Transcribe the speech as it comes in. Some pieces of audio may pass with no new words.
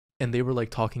and they were like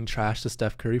talking trash to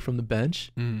Steph Curry from the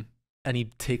bench. And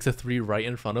he takes a three right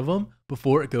in front of him.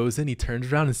 Before it goes in, he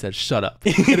turns around and says, "Shut up."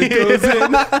 And it goes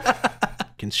in.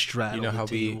 Can straddle. You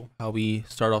know how we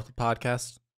start off the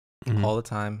podcast all the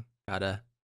time. I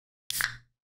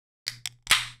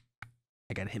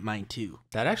gotta hit mine too.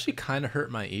 That actually kind of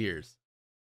hurt my ears.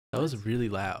 That was really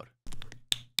loud.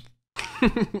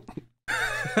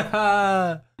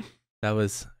 That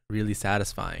was really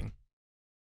satisfying.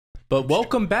 But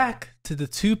welcome back to the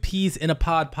Two Peas in a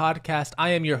Pod podcast.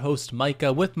 I am your host,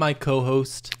 Micah, with my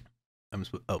co-host.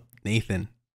 Nathan.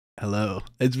 Hello.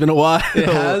 It's been a while. It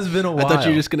has been a while. I thought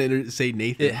you were just going to say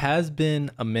Nathan. It has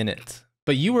been a minute.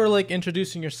 But you were like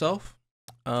introducing yourself.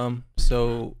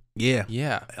 So yeah.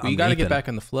 We got to get back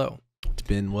in the flow. It's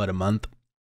been, what, a month?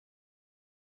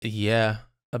 Yeah,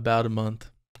 about a month.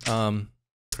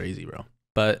 Crazy, bro.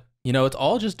 But, you know, it's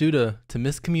all just due to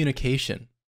miscommunication.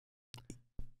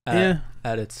 At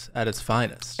its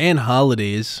finest. And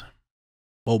holidays.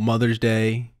 Well, Mother's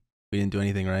Day. We didn't do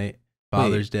anything, right?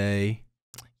 Father's Day.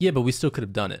 Yeah, but we still could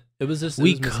have done it.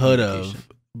 We could have,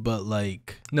 but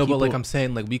like... No, but like I'm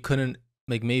saying, like we couldn't...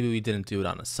 Like maybe we didn't do it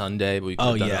on a Sunday, but we could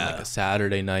have done it on like a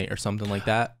Saturday night or something like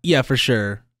that. Yeah, for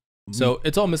sure. So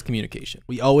it's all miscommunication.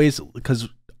 We always... Because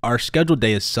our scheduled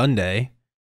day is Sunday,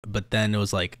 but then it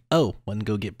was like, oh, want to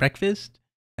go get breakfast?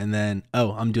 And then,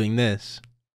 oh, I'm doing this.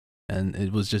 And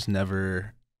it was just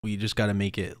never... We just got to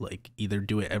make it like either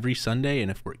do it every Sunday,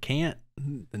 and if we can't,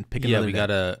 then pick another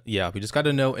day. We just got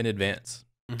to know in advance.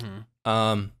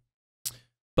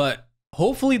 But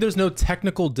hopefully there's no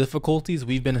technical difficulties.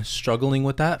 We've been struggling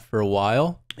with that for a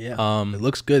while. Yeah. It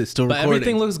looks good. It's still recording. But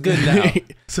everything looks good now.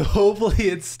 So hopefully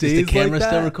it stays like that. Is the camera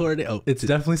still recording? Oh, it's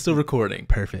definitely still recording.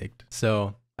 Perfect.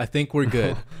 So I think we're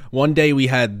good. One day we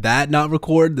had that not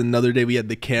record. Another day we had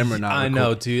the camera not record. I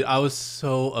know, dude. I was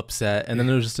so upset. And then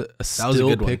there was just a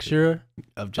still picture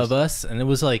of us. And it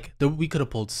was like, we could have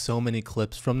pulled so many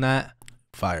clips from that.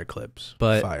 Fire clips.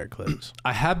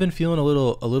 I have been feeling a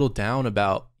little down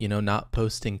about, you know, not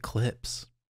posting clips.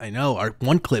 I know. Our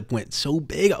one clip went so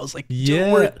big. I was like,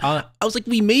 I was like,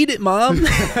 we made it, Mom.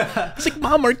 I was like,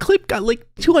 Mom, our clip got like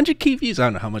 200K views. I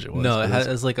don't know how much it was. No, it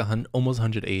has like almost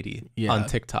 180 on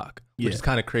TikTok, which is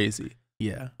kind of crazy.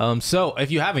 Yeah. So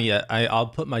if you haven't yet, I'll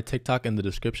put my TikTok in the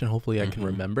description. Hopefully I can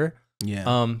remember.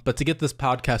 Yeah. But to get this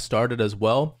podcast started as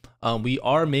well, we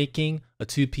are making a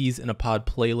Two Peas in a Pod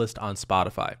playlist on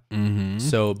Spotify.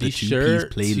 So be sure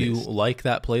to like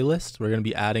that playlist. We're going to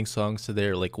be adding songs to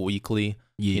there like weekly.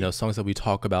 You know, songs that we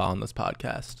talk about on this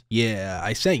podcast. Yeah,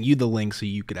 I sent you the link so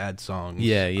you could add songs.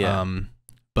 Yeah.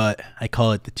 But I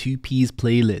call it the Two Peas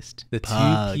playlist. The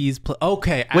Two Peas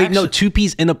okay. Wait, no, Two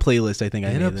Peas in a playlist. I think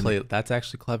in a playlist. That's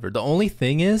actually clever. The only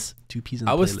thing is, Two Peas in a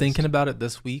playlist. I was thinking about it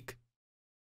this week.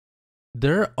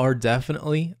 There are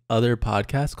definitely other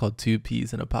podcasts called Two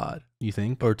Peas in a Pod. You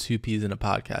think? Or Two Peas in a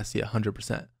Podcast. Yeah,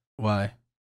 100%. Why?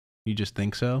 You just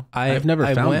think so? I've never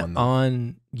found one. I went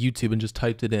on YouTube and just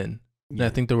typed it in. And I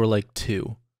think there were like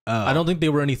two. I don't think they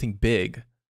were anything big,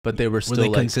 but they were still were they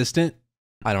like consistent?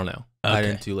 I don't know. Okay. I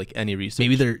didn't do like any research.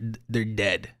 Maybe they're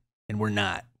dead and we're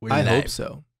not. I hope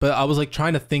so. But I was like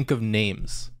trying to think of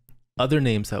names, other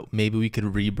names that maybe we could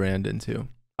rebrand into.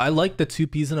 I like the Two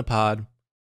Peas in a Pod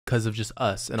because of just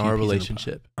us and our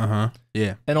relationship.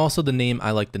 Yeah. And also the name,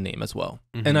 I like the name as well.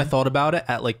 And I thought about it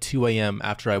at like 2 a.m.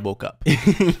 after I woke up.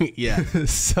 Yeah.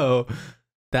 So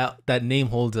that name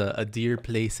holds a dear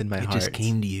place in my heart. It just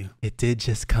came to you. It did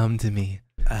just come to me.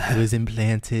 It was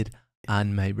implanted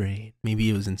on my brain. Maybe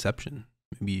it was Inception.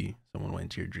 Maybe someone went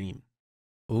into your dream.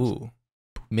 Ooh.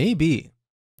 Maybe.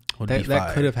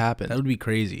 That could have happened. That would be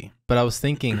crazy. But I was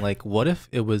thinking, like, what if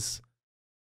it was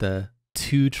the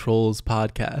Two Trolls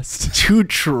podcast? Two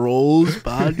Trolls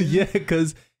podcast? Yeah,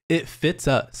 because it fits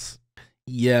us.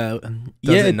 Yeah.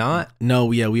 Does it not?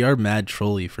 No, yeah, we are mad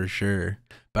trolly for sure.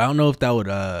 But I don't know if that would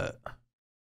I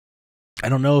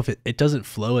don't know if it doesn't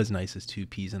flow as nice as Two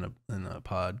Peas in a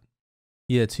Pod.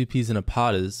 Yeah, Two Peas in a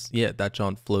Pod that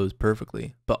John flows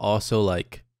perfectly. But also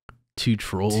like Two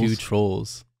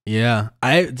Trolls. Yeah.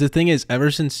 The thing is,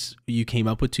 ever since you came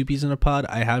up with Two Peas in a Pod,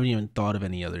 I haven't even thought of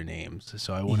any other names.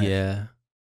 So I wouldn't. Yeah.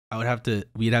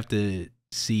 We'd have to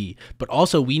see. But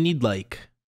also we need like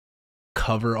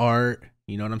cover art.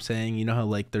 You know what I'm saying? You know how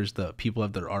like there's the people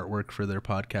have their artwork for their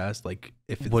podcast. Like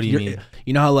what do you mean?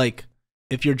 You know how like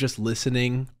if you're just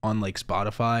listening on like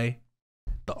Spotify,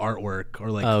 the artwork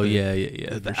or like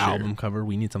the album cover,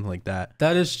 we need something like that.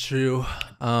 That is true.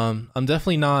 I'm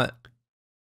definitely not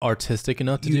artistic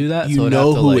enough to do that. You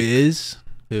know who is?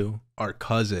 Who? Our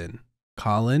cousin,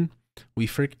 Colin.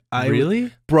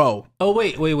 Really? Bro. Oh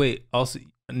wait. Also,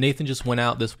 Nathan just went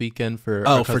out this weekend for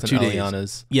for 2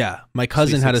 days. Yeah, my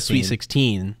cousin had a Sweet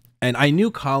 16, and I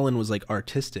knew Colin was like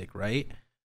artistic, right?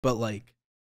 But like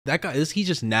that guy, he's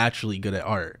just naturally good at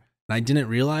art. And I didn't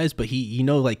realize, but he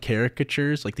like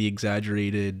caricatures, like the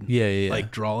exaggerated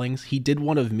like drawings. He did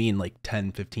one of me in like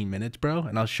 10-15 minutes, bro,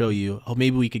 and I'll show you. Oh,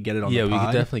 maybe we could get it on the pod. Yeah, we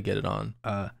could definitely get it on.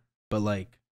 But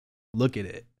like, look at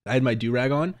it. I had my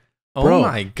do-rag on. Oh bro,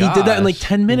 my god. He did that in like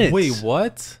 10 minutes. Wait,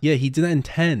 what? Yeah, he did that in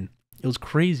 10. It was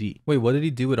crazy. Wait, what did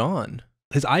he do it on?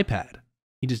 His iPad.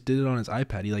 He just did it on his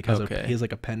iPad. He like has he has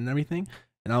like a pen and everything.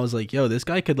 And I was like, yo, this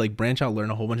guy could like branch out,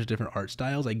 learn a whole bunch of different art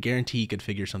styles. I guarantee he could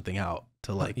figure something out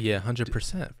to like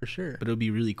 100% for sure. But it would be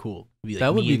really cool. It'd be, like,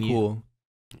 that would be cool.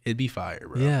 It'd be fire,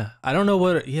 bro. Yeah. I don't know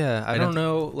what I don't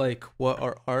know like what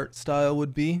our art style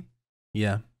would be.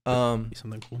 Yeah. Be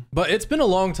something cool. But it's been a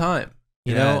long time.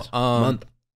 You know, month.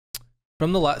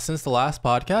 From since the last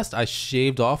podcast, I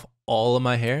shaved off all of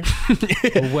my hair.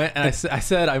 I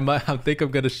said I think I'm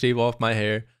gonna shave off my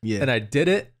hair. Yeah. And I did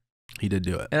it. He did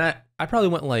do it. And I probably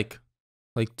went like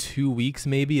 2 weeks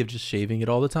maybe of just shaving it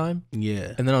all the time.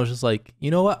 Yeah. And then I was just like,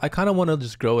 you know what? I kind of want to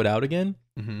just grow it out again.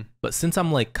 Mm-hmm. But since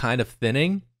I'm like kind of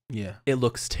thinning, it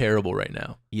looks terrible right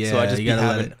now. Yeah.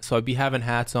 So I'd be having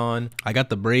hats on. I got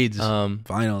the braids.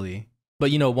 Finally. But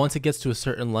you know, once it gets to a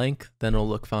certain length, then it'll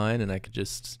look fine, and I could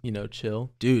just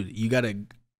chill. Dude, you gotta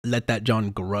let that John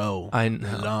grow. I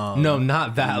know. No,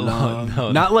 not that long.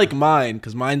 No, not like mine,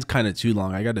 because mine's kind of too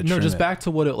long. I gotta trim just back to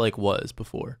what it like was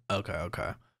before.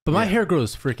 Okay. But my hair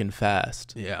grows freaking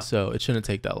fast. Yeah. So it shouldn't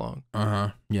take that long.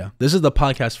 Yeah. This is the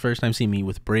podcast first time seeing me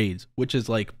with braids, which has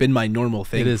like been my normal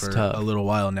thing for tough. A little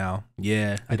while now.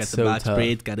 Yeah. I got the box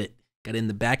braids, got in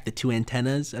the back, the 2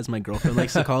 antennas, as my girlfriend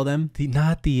likes to call them.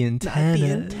 Not the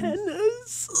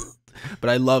antennas.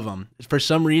 But I love them. For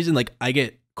some reason, like I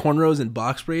get cornrows and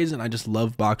box braids, and I just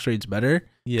love box braids better.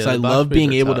 Yeah. So I love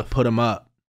being able to put them up.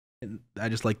 And I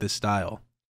just like this style.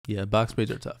 Yeah, box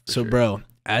braids are tough. So, bro,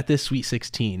 at this Sweet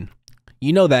 16,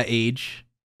 you know that age.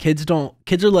 Kids are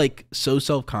like so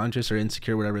self-conscious or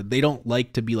insecure, whatever. They don't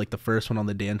like to be like the first one on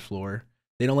the dance floor.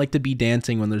 They don't like to be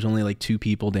dancing when there's only like 2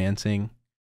 people dancing.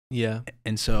 Yeah.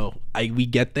 And so we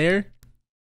get there,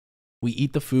 we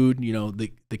eat the food,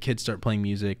 the kids start playing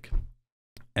music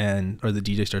or the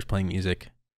DJ starts playing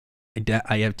music.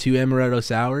 I have 2 amaretto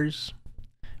sours,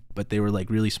 but they were like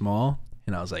really small.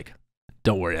 And I was like,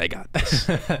 don't worry, I got this.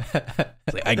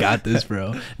 I got this,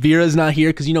 bro. Vera's not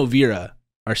here because Vera,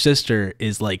 our sister,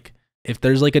 is like, if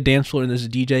there's like a dance floor and there's a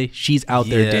DJ, she's out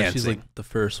there dancing. She's like the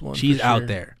first one. She's out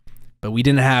there. But we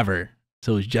didn't have her.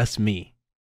 So it was just me.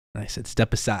 And I said,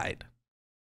 step aside.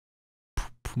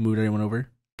 Moved everyone over.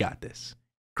 Got this.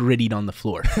 Grittied on the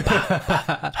floor.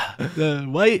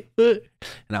 White. And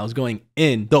I was going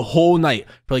in the whole night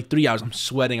for like 3 hours. I'm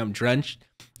sweating. I'm drenched.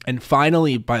 And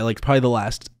finally, by like probably the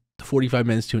last 45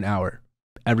 minutes to an hour,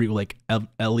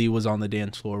 Ellie was on the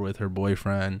dance floor with her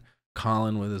boyfriend.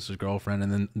 Colin with his girlfriend.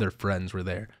 And then their friends were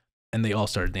there. And they all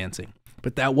started dancing.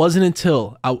 But that wasn't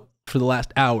until for the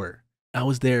last hour. I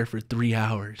was there for 3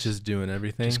 hours. Just doing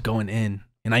everything? Just going in.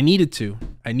 And I needed to.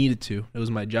 It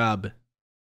was my job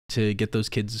to get those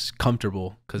kids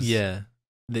comfortable. Cause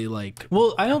they like...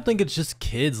 Well, I don't think it's just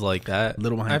kids like that.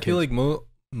 Little behind kids. I feel like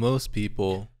most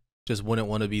people just wouldn't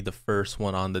want to be the first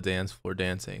one on the dance floor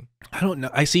dancing. I don't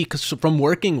know. I see, because from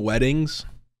working weddings,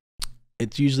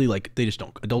 it's usually like they just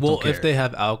don't... Adults don't care. If they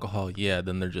have alcohol,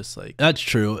 then they're just like... That's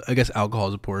true. I guess alcohol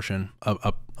is a portion of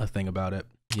a thing about it.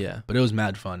 Yeah. But it was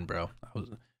mad fun, bro.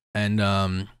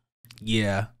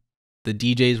 The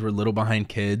DJs were little behind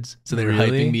kids, so they were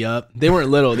hyping me up. They weren't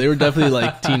little. They were definitely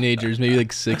like teenagers, maybe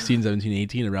like 16, 17,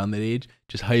 18, around that age,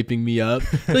 just hyping me up.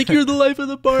 Like, you're the life of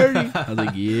the party. I was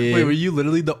like, yeah. Wait, were you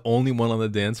literally the only one on the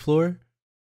dance floor?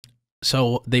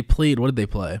 So they played, what did they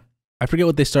play? I forget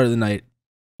what they started the night.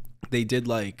 They did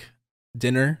like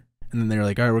dinner, and then they were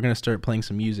like, all right, we're going to start playing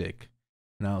some music.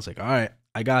 And I was like, all right,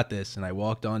 I got this. And I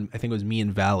walked on, I think it was me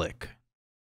and Valak.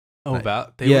 Oh,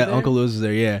 Uncle Lewis was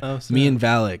there, yeah. Oh, me and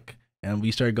Valak. And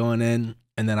we started going in,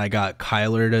 and then I got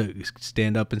Kyler to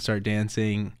stand up and start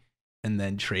dancing. And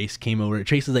then Trace came over.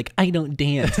 Trace was like, I don't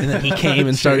dance. And then he came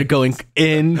and started going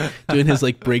in, doing his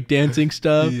like breakdancing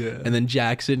stuff. Yeah. And then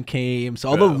Jackson came. So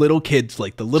all the little kids,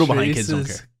 like the little behind kids don't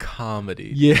care.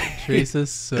 Comedy. Yeah. Trace is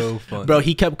so funny. Bro,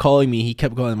 he kept calling me.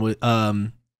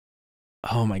 Oh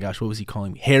my gosh, what was he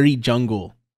calling me? Harry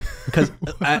Jungle. Because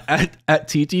at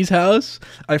TT's house,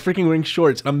 I freaking wearing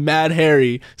shorts. I'm mad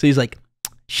Harry. So he's like,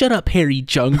 shut up, Harry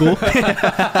Jungle.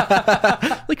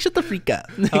 Like, shut the freak up.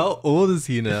 How old is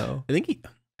he now? I think he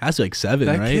has like 7,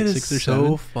 that right? Kid 6 is or 7.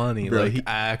 So funny. Bro, like,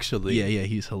 actually. Yeah,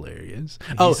 he's hilarious.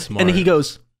 He's smart. And he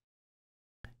goes,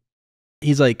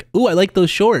 he's like, "Ooh, I like those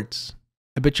shorts.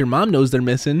 I bet your mom knows they're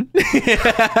missing."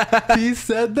 He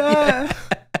said that.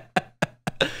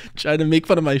 Trying to make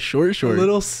fun of my shorts. A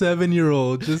little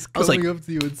 7-year-old just coming like, up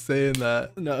to you and saying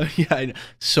that. No, yeah, I know.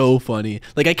 So funny.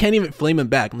 Like, I can't even flame him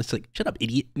back. I'm just like, shut up,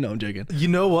 idiot. No, I'm joking. You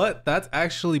know what? That's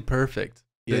actually perfect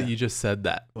that you just said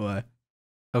that. Why?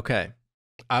 Okay.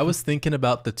 I was thinking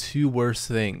about the 2 worst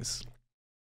things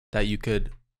that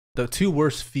the 2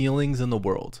 worst feelings in the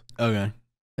world. Okay.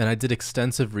 And I did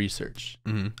extensive research.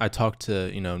 Mm-hmm. I talked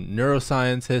to,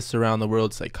 neuroscientists around the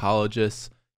world, psychologists,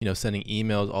 sending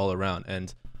emails all around.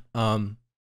 And,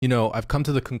 I've come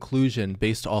to the conclusion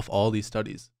based off all these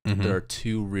studies, there are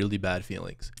 2 really bad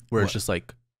feelings where it's just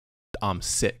like, I'm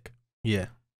sick. Yeah.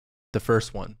 The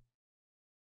first one,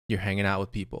 you're hanging out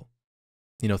with people.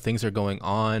 Things are going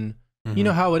on. Mm-hmm. You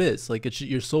know how it is. Like,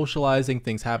 you're socializing,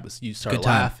 things happen. You start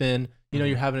laughing.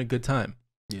 You're having a good time.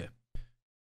 Yeah.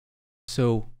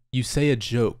 So you say a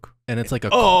joke, and it's like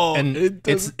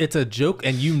it's a joke,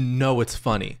 and it's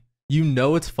funny.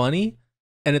 It's funny,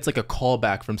 and it's like a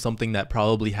callback from something that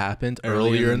probably happened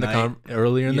earlier in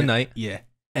the night. Yeah.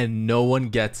 And no one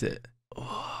gets it.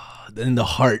 Oh, then the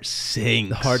heart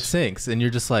sinks. And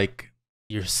you're just like,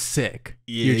 you're sick.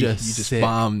 Yeah, you just sick.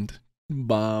 bombed.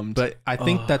 But I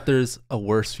think that there's a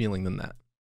worse feeling than that.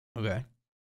 Okay.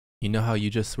 You know how you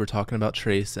just were talking about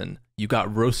Trace and you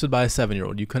got roasted by a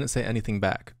 7-year-old. You couldn't say anything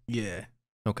back. Yeah.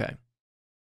 Okay.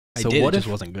 So it just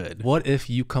wasn't good. What if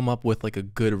you come up with like a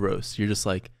good roast? You're just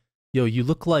like, yo, you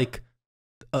look like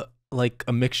a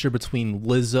mixture between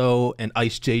Lizzo and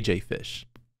Ice JJ Fish.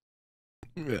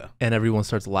 Yeah. And everyone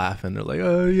starts laughing. They're like,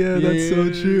 oh yeah, that's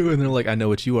so true. And they're like, I know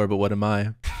what you are, but what am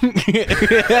I?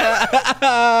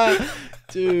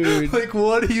 Dude. Like,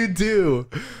 what do you do?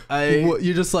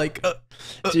 You're just like...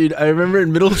 Dude, I remember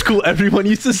in middle school, everyone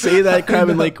used to say that crap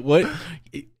and like, what?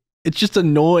 It's just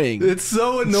annoying. It's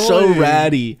so annoying. So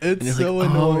ratty. It's so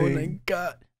annoying. Oh my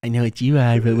God. I know what you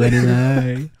are, but what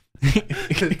am I?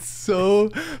 It's so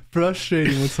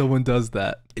frustrating when someone does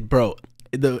that. Bro,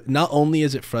 not only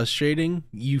is it frustrating,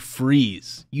 you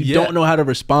freeze. You don't know how to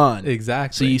respond.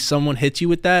 Exactly. So someone hits you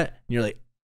with that, and you're like,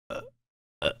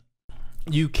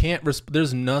 you can't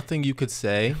there's nothing you could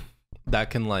say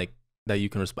that you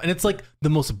can respond. And it's like the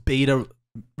most beta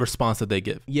response that they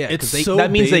give. Yeah, that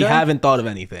means they haven't thought of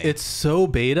anything. It's so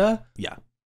beta. Yeah.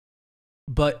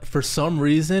 But for some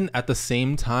reason, at the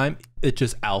same time, it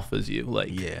just alphas you. Like,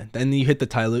 yeah. Then you hit the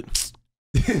Tyloo.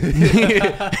 You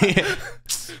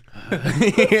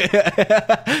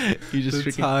just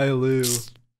the Tyloo.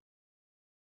 It's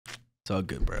all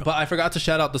good, bro. But I forgot to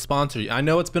shout out the sponsor. I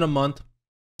know it's been a month,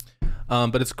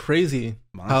 but it's crazy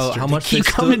how much they keep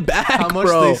coming back. How much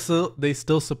they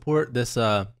still support this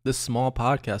this small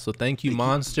podcast. So thank you,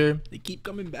 Monster. They keep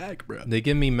coming back, bro. They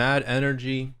give me mad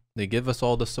energy. They give us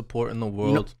all the support in the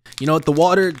world. You know what? The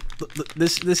water.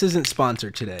 This isn't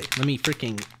sponsored today. Let me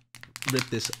freaking rip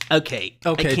this. Okay.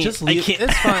 Just leave.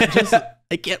 It's fine. Just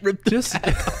I can't rip this.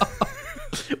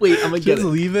 Wait, I'm gonna get it. Just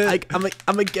leave it. I'm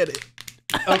gonna get it.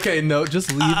 Okay, no,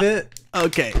 just leave it.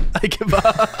 Okay, I give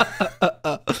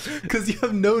up. Because you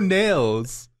have no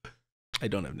nails. I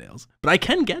don't have nails, but I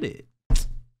can get it.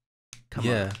 Come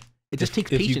on. It just takes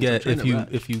patience.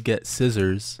 If you get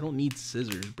scissors. I don't need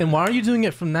scissors. Bro. And why are you doing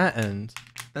it from that end?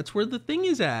 That's where the thing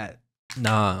is at.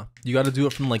 Nah, you got to do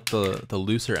it from like the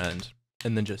looser end,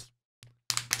 and then just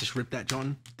rip that,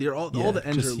 John. They're all the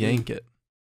ends. Just yank it.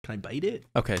 Can I bite it?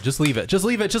 Okay, just leave it. Just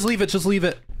leave it. Just leave it. Just leave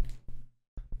it.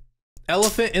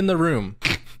 Elephant in the room.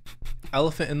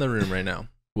 Elephant in the room right now.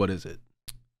 What is it?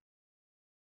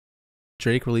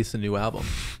 Drake released a new album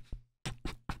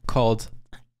called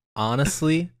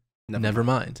Honestly Never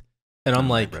Mind. And I'm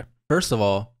like, first of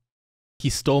all, he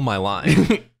stole my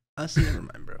line. Honestly, never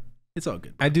mind, bro. It's all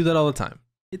good. I do that all the time.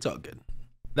 It's all good.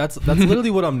 That's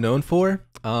literally what I'm known for.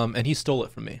 And he stole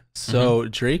it from me. So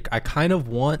Drake, I kind of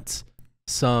want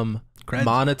some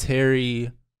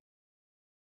monetary,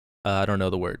 I don't know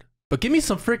the word, but give me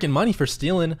some freaking money for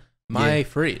stealing my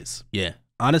phrase. Yeah.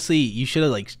 Honestly, you should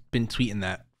have like been tweeting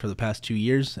that for the past 2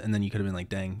 years, and then you could have been like,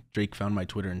 dang, Drake found my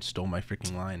Twitter and stole my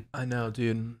freaking line. I know,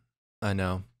 dude. I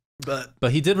know. But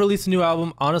he did release a new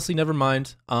album, Honestly Never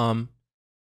Mind. And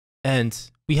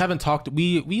we haven't talked,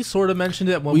 we sort of mentioned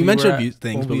it when we mentioned a few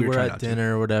things, but we were at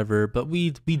dinner or whatever, but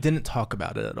we didn't talk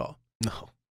about it at all. No.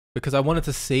 Because I wanted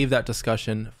to save that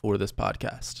discussion for this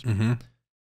podcast. Mm-hmm.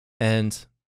 And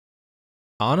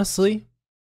honestly,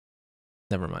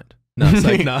 never mind. No, it's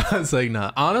like, nah. It's like,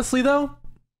 nah. Honestly, though.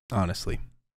 Honestly.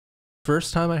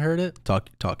 First time I heard it. Talk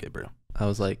it, bro. I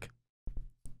was like,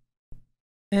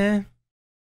 I'm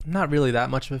not really that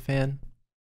much of a fan.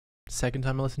 Second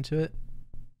time I listened to it,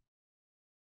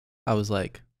 I was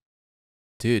like,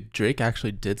 dude, Drake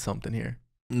actually did something here.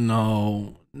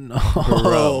 No.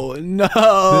 Bro. No.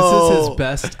 This is his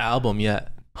best album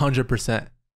yet. 100%.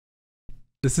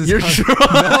 This is You're sure?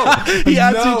 No. He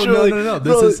actually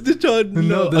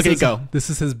no. Okay, go. This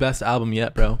is his best album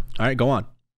yet, bro. All right, go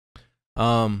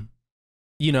on.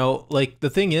 You know, like the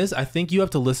thing is, I think you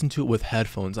have to listen to it with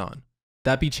headphones on.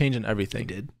 That'd be changing everything. I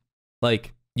did.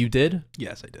 Like, you did?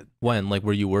 Yes, I did. When? Like,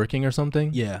 were you working or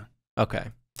something? Yeah. Okay.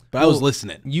 But I was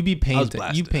listening. You be painting.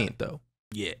 You paint though.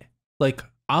 Yeah. Like,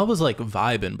 I was like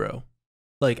vibing, bro.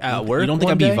 Like at work. You don't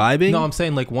think I'd be vibing? No, I'm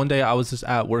saying like one day I was just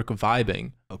at work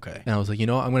vibing. Okay. And I was like, you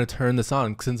know what? I'm going to turn this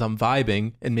on since I'm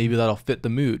vibing and maybe that'll fit the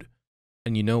mood.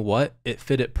 And you know what? It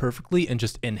fit it perfectly and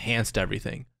just enhanced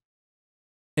everything.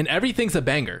 And everything's a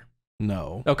banger.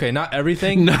 No. Okay, not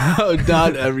everything. No,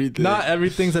 not everything. Not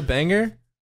everything's a banger,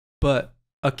 but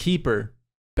a keeper,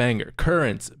 banger.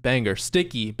 Currents, banger.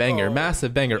 Sticky, banger.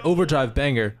 Massive, banger. Overdrive,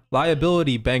 banger.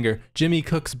 Liability, banger. Jimmy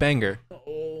Cook's, banger.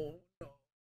 Oh, no.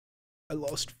 I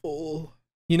lost full.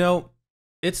 You know,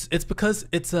 it's because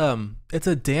it's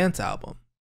a dance album.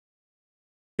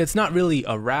 It's not really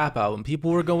a rap album.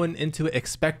 People were going into it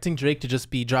expecting Drake to just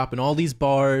be dropping all these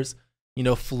bars, you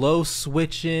know, flow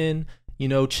switching, you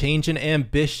know, changing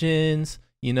ambitions,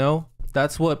 you know.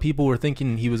 That's what people were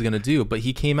thinking he was going to do, but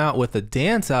he came out with a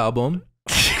dance album.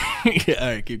 Yeah, all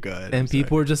right, keep going. And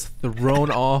people were just thrown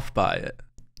off by it.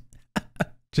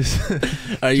 Just all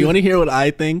right, you want to hear what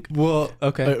I think? Well,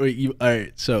 okay. All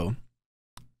right, so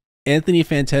Anthony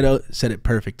Fantano said it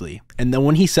perfectly. And then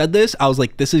when he said this, I was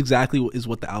like, this exactly is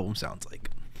what the album sounds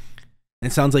like. And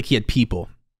it sounds like he had people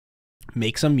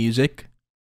make some music.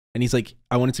 And he's like,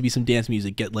 I want it to be some dance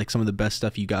music. Get like some of the best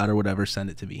stuff you got or whatever. Send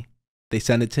it to me. They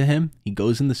send it to him. He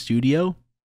goes in the studio,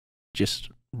 just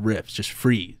riffs, just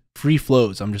free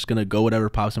flows. I'm just going to go whatever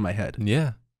pops in my head.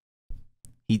 Yeah.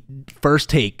 He first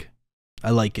take,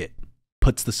 I like it,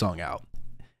 puts the song out.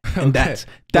 And that's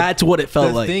what it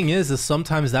felt like. The thing is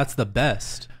sometimes that's the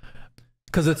best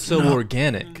because it's so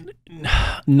organic.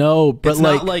 No, but it's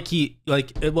not like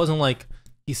it wasn't like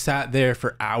he sat there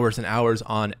for hours and hours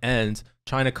on end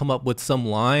trying to come up with some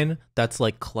line that's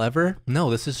like clever. No,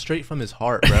 this is straight from his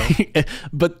heart, bro.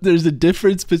 But there's a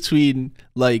difference between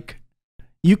like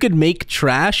you could make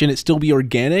trash and it still be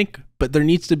organic, but there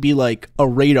needs to be like a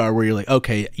radar where you're like,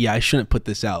 okay, yeah, I shouldn't put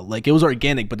this out. Like it was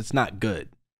organic, but it's not good.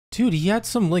 Dude, he had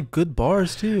some like good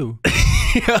bars too.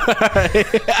 What?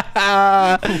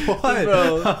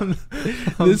 Bro, I'm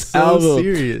this so album,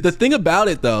 serious. The thing about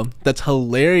it though, that's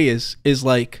hilarious is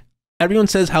like everyone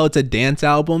says how it's a dance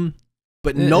album,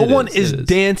 but no one is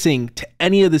dancing to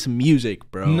any of this music,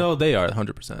 bro. No, they are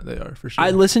 100%. They are for sure.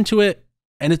 I listen to it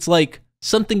and it's like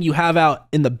something you have out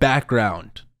in the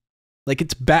background. Like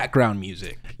it's background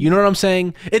music. You know what I'm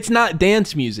saying? It's not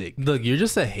dance music. Look, you're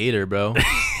just a hater, bro.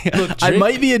 Look, I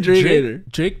might be a Drake hater.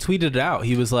 Drake tweeted it out.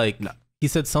 He was like, he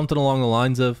said something along the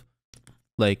lines of,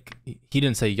 like, he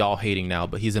didn't say y'all hating now,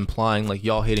 but he's implying like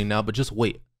y'all hating now, but just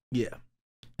wait. Yeah.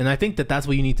 And I think that's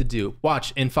what you need to do.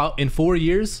 Watch, in 4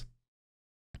 years,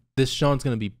 this Sean's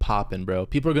going to be popping, bro.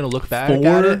 People are going to look back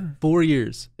at it. 4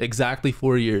 years. Exactly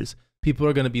 4 years. People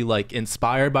are going to be like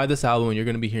inspired by this album and you're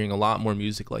going to be hearing a lot more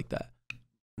music like that.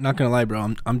 Not going to lie,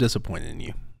 bro. I'm disappointed in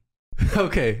you.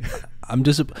 Okay. I'm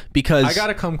disappointed because I got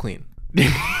to come clean.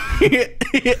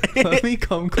 Let me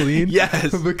come clean.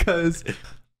 Yes. Because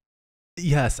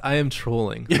yes, I am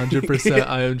trolling. 100%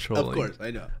 I am trolling. Of course,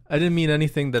 I know. I didn't mean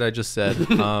anything that I just said.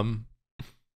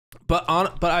 But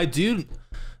I do,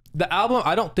 the album,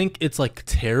 I don't think it's like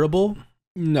terrible.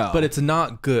 No. But it's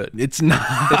not good. It's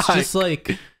not. It's just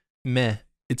like meh.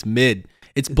 It's mid.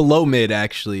 It's below mid,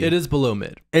 actually. It is below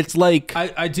mid. It's like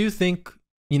I do think,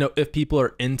 you know, if people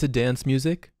are into dance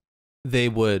music, they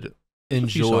would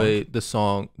enjoy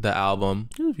the album.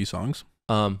 There's a few songs.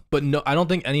 But no, I don't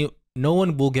think no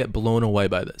one will get blown away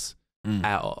by this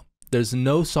at all. There's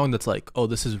no song that's like, oh,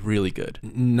 this is really good.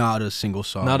 Not a single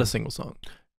song. Not a single song.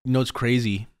 You know, it's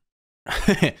crazy.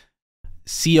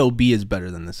 CLB is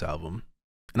better than this album.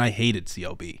 And I hated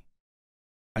CLB.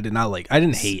 I didn't like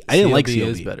CLB.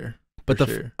 Is better.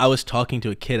 But I was talking to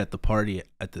a kid at the party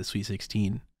at the Sweet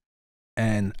 16,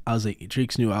 and I was like,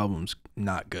 Drake's new album's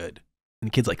not good. And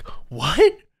the kid's like,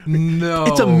 what? No.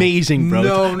 It's amazing,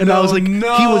 bro. I was like,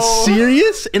 no. He was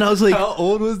serious? And I was like, how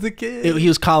old was the kid? He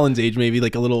was Colin's age, maybe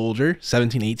like a little older,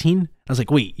 17, 18. I was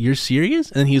like, wait, you're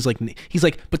serious? And he's like,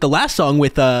 but the last song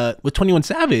with 21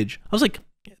 Savage, I was like,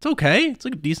 it's okay. It's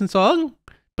like a decent song,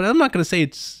 but I'm not going to say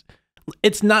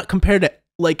it's not compared to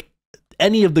like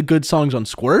any of the good songs on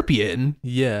Scorpion.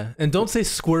 Yeah, and don't say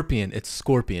Scorpion. It's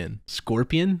Scorpion.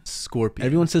 Scorpion? Scorpion.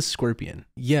 Everyone says Scorpion.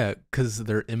 Yeah, because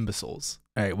they're imbeciles.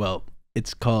 All right, well,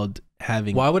 it's called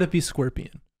having... Why would it be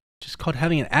Scorpion? Just called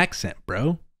having an accent,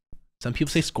 bro. Some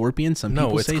people say Scorpion. Some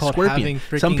people say called Scorpion.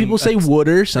 Some people say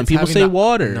Water. Some people say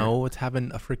Water. No, it's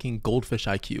having a freaking goldfish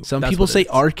IQ. Some people say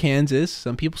Arkansas.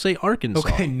 Some people say Arkansas.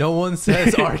 Okay, no one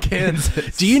says Arkansas.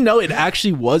 Do you know it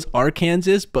actually was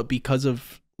Arkansas, but because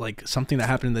of like something that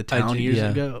happened in the town years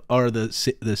ago, or the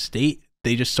state,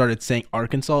 they just started saying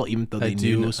Arkansas, even though they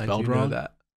knew it was spelled wrong.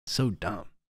 That. So dumb.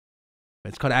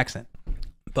 It's called accent.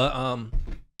 But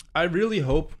I really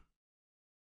hope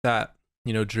that,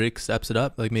 you know, Drake steps it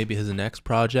up, like maybe his next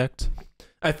project.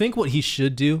 I think what he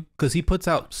should do, because he puts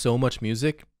out so much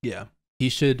music, he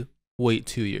should wait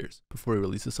 2 years before he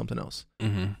releases something else.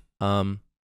 Mm-hmm.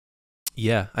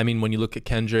 Yeah, I mean, when you look at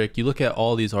Kendrick, you look at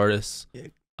all these artists.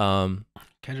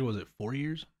 Kendrick, was it 4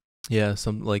 years? Yeah,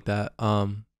 something like that.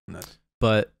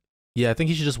 But yeah, I think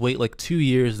he should just wait like 2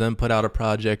 years, then put out a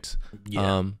project.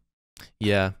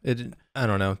 Yeah. I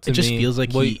don't know. It just feels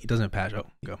like he doesn't patch. Oh,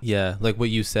 go. Yeah, like what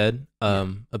you said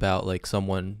about like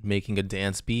someone making a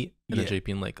dance beat and then Drake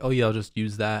being like, "Oh yeah, I'll just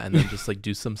use that," and then just like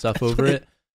do some stuff over it.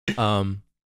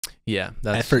 Yeah,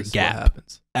 that's effort gap. What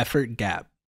happens. Effort gap.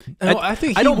 No, I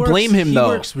think I don't blame him though. He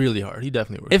works really hard. He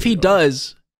definitely works. If he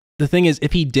does, the thing is,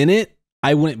 if he didn't,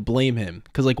 I wouldn't blame him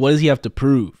because like, what does he have to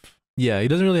prove? Yeah, he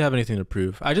doesn't really have anything to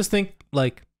prove. I just think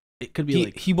like it could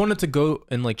be he wanted to go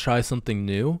and like try something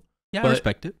new. Yeah, I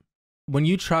respect it. When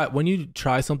you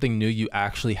try something new, you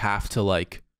actually have to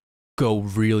like go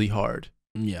really hard.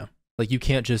 Yeah. Like you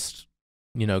can't just,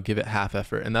 you know, give it half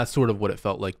effort. And that's sort of what it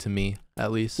felt like to me,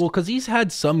 at least. Well, because he's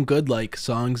had some good like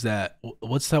songs that,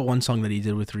 what's that one song that he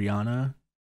did with Rihanna?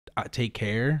 Take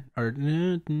Care? Or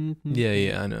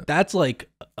Yeah, I know. That's like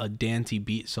a dancey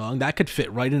beat song. That could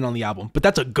fit right in on the album. But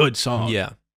that's a good song.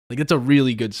 Yeah. Like it's a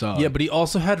really good song. Yeah, but he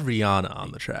also had Rihanna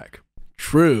on the track.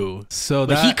 True. So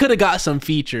that he could have got some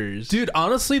features. Dude,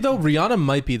 honestly though, Rihanna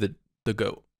might be the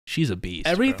GOAT. She's a beast.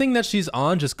 Everything that she's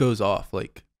on just goes off.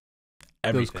 Like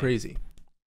goes crazy.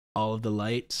 All of the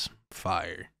lights,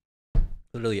 fire.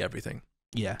 Literally everything.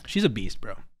 Yeah, she's a beast,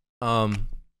 bro.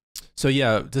 So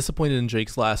yeah, disappointed in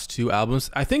Drake's last 2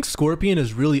 albums. I think Scorpion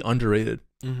is really underrated.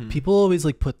 Mm-hmm. People always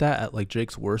like put that at like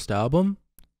Drake's worst album.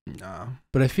 Nah.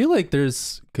 But I feel like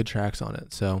there's good tracks on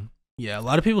it. So yeah, a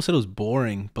lot of people said it was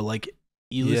boring, but like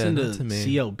you listen to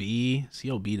CLB.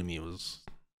 CLB to me was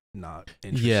not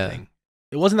interesting. Yeah.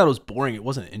 It wasn't that it was boring. It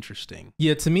wasn't interesting.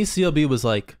 Yeah, to me, CLB was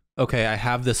like, okay, I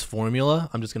have this formula.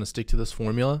 I'm just gonna stick to this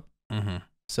formula. Mm-hmm.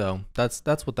 So that's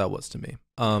what that was to me.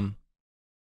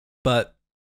 But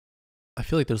I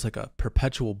feel like there's like a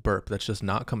perpetual burp that's just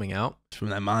not coming out. It's from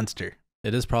that monster.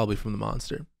 It is probably from the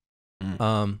monster.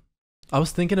 I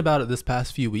was thinking about it this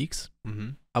past few weeks. Mm-hmm.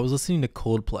 I was listening to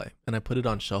Coldplay and I put it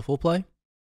on shuffle play.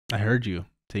 I heard you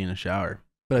taking a shower.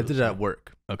 But I did it at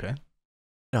work. Okay.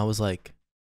 And I was like,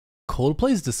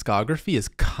 Coldplay's discography is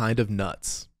kind of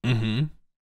nuts. Mm-hmm.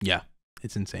 Yeah,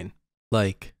 it's insane.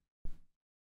 Like,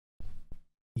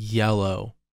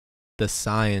 Yellow, The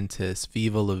Scientist,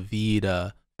 Viva La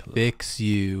Vida, Fix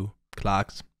You,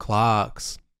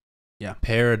 Clocks. Yeah.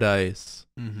 Paradise.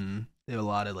 Mm-hmm. They have a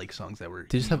lot of like songs that were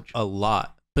They just have a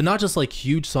lot. But not just like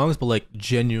huge songs, but like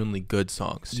genuinely good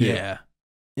songs too. Yeah.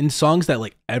 And songs that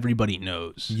like everybody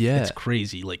knows. Yeah. It's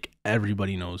crazy. Like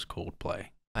everybody knows Coldplay.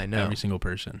 I know. Every single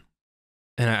person.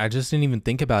 And I just didn't even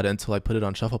think about it until I put it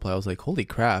on shuffle play. I was like, holy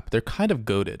crap, they're kind of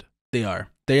goated. They are.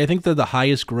 I think they're the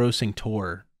highest grossing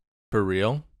tour. For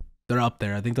real? They're up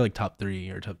there. I think they're like top 3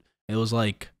 or top. It was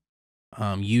like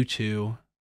U2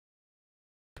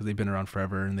 because they've been around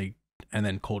forever, and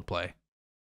then Coldplay.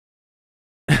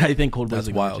 I think Coldplay's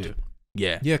like wild. Too.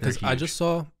 Yeah. Yeah, because I just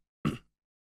saw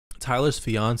Tyler's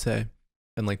fiance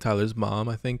and like Tyler's mom,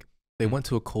 I think, they went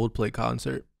to a Coldplay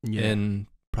concert in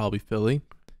probably Philly,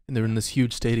 and they're in this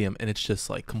huge stadium, and it's just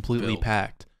like completely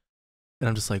packed. And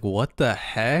I'm just like, what the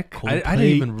heck? I didn't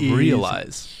even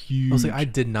realize. Huge. I was like, I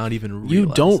did not even realize. You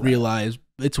don't realize.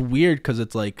 It's weird because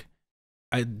it's like,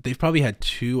 they've probably had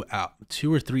 2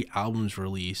 or 3 albums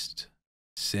released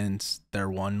since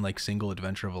their one like single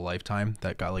Adventure of a Lifetime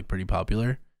that got like pretty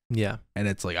popular. Yeah. And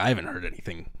it's like, I haven't heard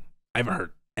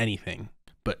anything,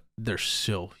 but they're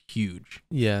still huge.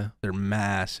 Yeah. They're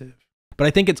massive. But I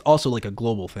think it's also like a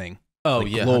global thing. Oh,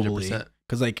 like yeah, globally. 100%.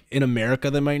 Because like in America,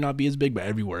 they might not be as big, but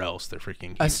everywhere else, they're freaking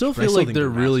huge. I still feel like they're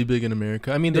really big in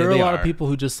America. I mean, there are a lot of people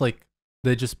who just like,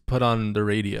 they just put on the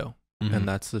radio, and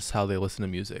that's just how they listen to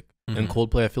music. And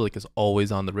Coldplay, I feel like, is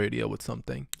always on the radio with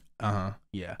something.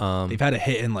 Yeah. They've had a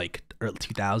hit in like early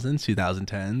 2000s,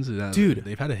 2010s. Dude,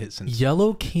 they've had a hit since.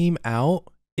 Yellow came out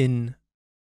in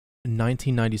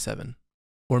 1997,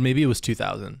 or maybe it was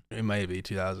 2000. It might be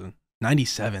 2000.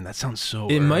 97. That sounds so.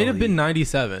 It might have been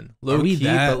 97. Low key,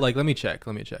 but like, let me check.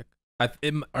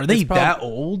 Are they that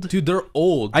old? Dude, they're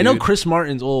old. Dude. I know Chris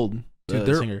Martin's old. Dude,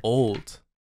 they're singer. Old.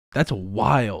 That's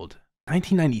wild.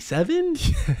 1997.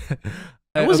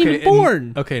 I wasn't even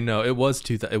born. No, it was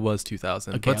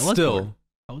 2000. Okay, but still,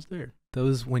 I was there. That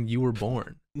was when you were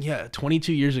born. Yeah,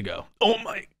 22 years ago. Oh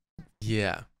my.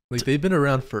 Yeah, like they've been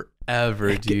around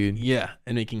forever, dude. Yeah,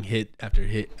 and making hit after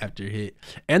hit after hit,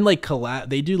 and like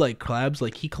They do like collabs.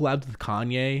 Like he collabed with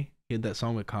Kanye. He had that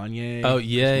song with Kanye. Oh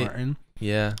yeah, Chris Martin.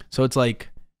 Yeah. So it's like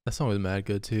that song was mad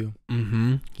good too.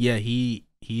 Mm-hmm. Yeah, he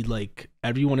like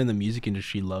everyone in the music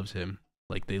industry loves him.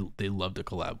 Like they love to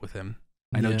collab with him.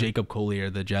 I know Jacob Collier,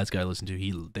 the jazz guy I listen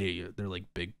to, they're like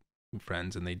big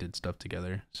friends and they did stuff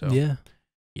together. So yeah.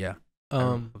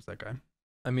 Loves that guy.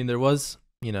 I mean, there was,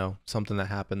 something that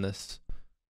happened this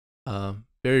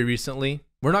very recently.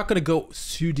 We're not going to go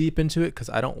too deep into it because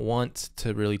I don't want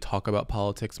to really talk about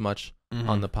politics much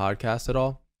on the podcast at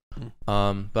all.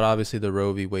 But obviously the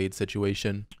Roe v. Wade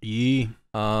situation. Yeah.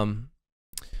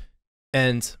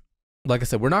 And like I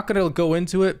said, we're not going to go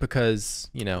into it because,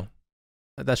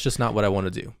 that's just not what I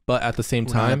want to do. But at the same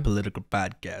time, we're not a political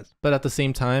podcast. But at the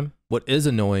same time, what is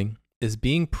annoying is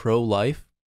being pro-life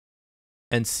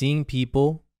and seeing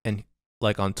people and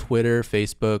like on Twitter,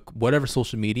 Facebook, whatever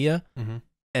social media,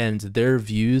 and their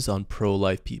views on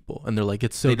pro-life people. And they're like,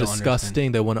 it's so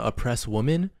disgusting. They want to oppress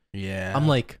women. Yeah. I'm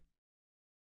like,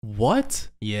 what?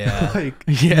 Yeah. Like,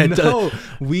 yeah. No,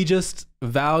 we just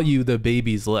value the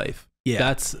baby's life.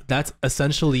 Yeah. That's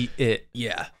essentially it.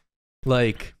 Yeah.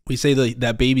 Like we say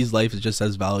that baby's life is just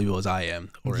as valuable as I am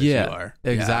or as you are.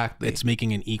 Exactly. Yeah. It's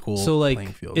making an equal playing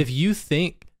field. If you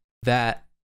think that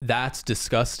that's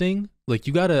disgusting, like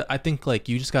I think like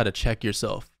you just gotta check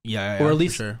yourself. Yeah. Or at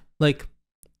least like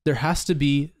there has to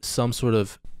be some sort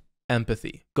of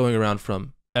empathy going around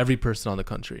from every person on the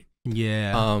country.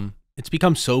 Yeah. It's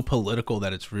become so political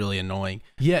that it's really annoying.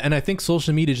 Yeah, and I think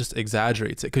social media just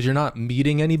exaggerates it because you're not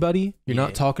meeting anybody. You're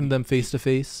not talking to them face to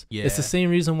face. Yeah. It's the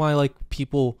same reason why like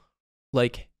people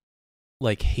like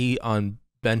hate on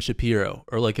Ben Shapiro,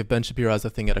 or like if Ben Shapiro has a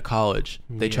thing at a college,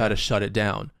 they try to shut it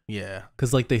down. Yeah.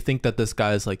 Because like they think that this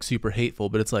guy is like super hateful,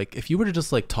 but it's like if you were to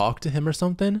just like talk to him or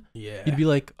something, you'd be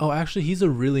like, oh, actually he's a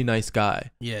really nice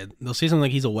guy. Yeah. They'll say something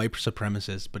like he's a white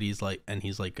supremacist, but he's like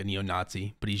a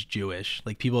neo-Nazi, but he's Jewish.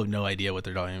 Like people have no idea what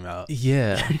they're talking about.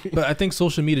 Yeah. But I think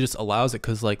social media just allows it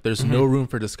because like there's no room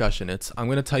for discussion. It's I'm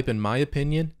gonna type in my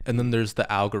opinion, and then there's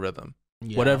the algorithm.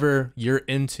 Yeah. Whatever you're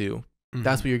into,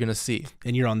 that's what you're gonna see.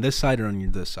 And you're on this side or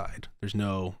on this side. There's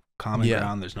no common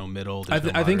ground. There's no middle.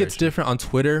 I think it's different on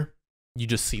Twitter. You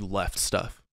just see left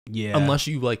stuff. Yeah. Unless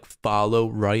you like follow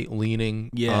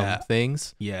right-leaning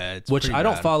things. Yeah. Which I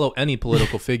don't follow any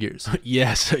political figures.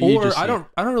 Yes. Or I don't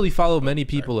really follow many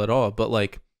people at all. But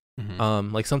like,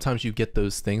 like sometimes you get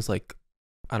those things like,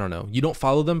 I don't know. You don't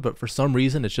follow them, but for some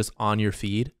reason it's just on your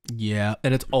feed. Yeah.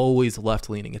 And it's always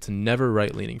left-leaning. It's never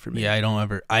right-leaning for me.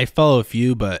 Yeah. I follow a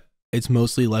few, but it's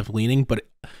mostly left-leaning. But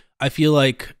I feel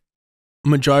like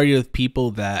majority of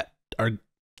people that are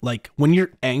like, when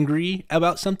you're angry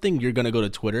about something, you're going to go to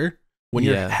Twitter. When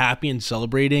you're happy and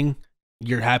celebrating,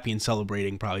 you're happy and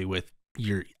celebrating probably with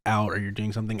you're out or you're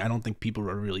doing something. I don't think people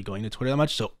are really going to Twitter that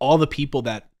much. So all the people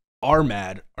that are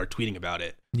mad are tweeting about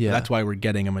it. Yeah. That's why we're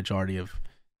getting a majority of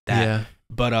that. Yeah.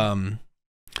 But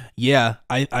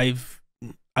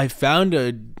I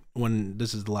found when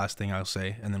this is the last thing I'll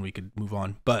say and then we could move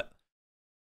on. But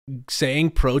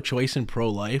saying pro-choice and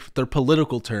pro-life, they're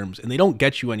political terms and they don't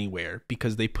get you anywhere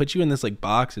because they put you in this like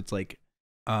box. It's like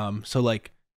so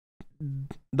like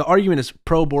the argument is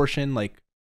pro-abortion like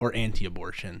or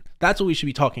anti-abortion. That's what we should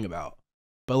be talking about.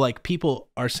 But like people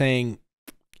are saying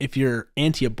if you're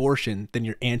anti-abortion, then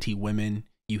you're anti-women,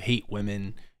 you hate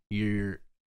women, you're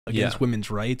against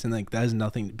women's rights, and like that has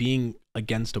nothing, being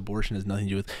against abortion has nothing to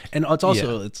do with, and it's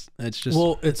also it's just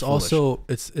it's also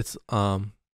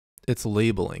it's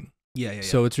labeling. Yeah.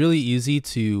 So it's really easy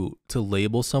to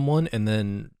label someone and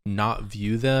then not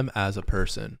view them as a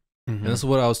person. And this is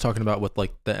what I was talking about with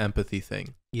like the empathy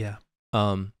thing. Yeah.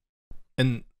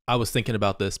 And I was thinking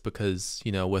about this because,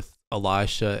 with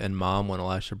Elisha and Mom, when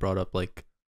Elisha brought up like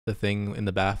the thing in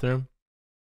the bathroom,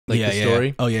 like the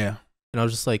story. Oh yeah. And I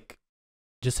was just like,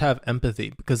 just have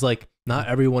empathy because like not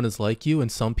everyone is like you,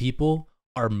 and some people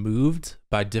are moved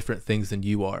by different things than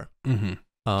you are.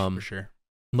 For sure.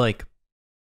 Like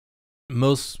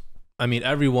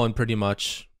everyone pretty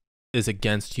much is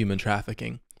against human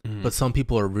trafficking. but some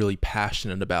people are really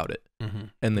passionate about it,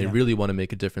 and they really want to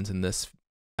make a difference in this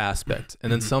aspect.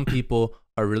 And then some people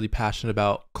are really passionate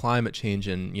about climate change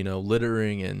and, you know,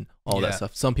 littering and all that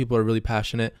stuff. Some people are really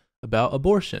passionate about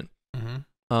abortion.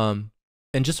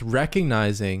 And just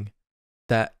recognizing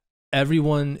that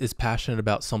everyone is passionate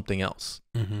about something else.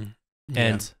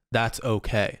 And that's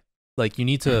okay. Like, you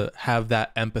need to have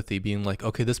that empathy, being like,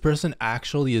 okay, this person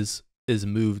actually is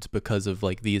moved because of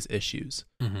like these issues.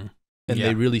 And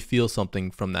they really feel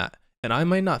something from that. And I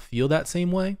might not feel that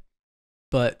same way,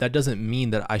 but that doesn't mean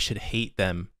that I should hate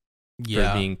them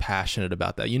for being passionate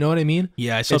about that. You know what I mean?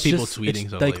 Yeah, I saw people tweeting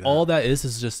stuff like that. All that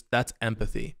is just, that's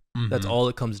empathy. That's all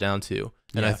it comes down to.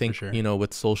 And I think, you know,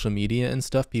 with social media and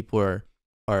stuff, people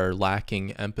are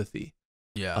lacking empathy.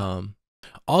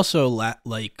 Also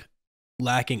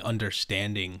lacking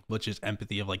understanding, which is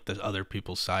empathy of like the other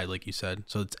people's side, like you said.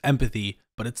 So it's empathy,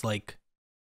 but it's like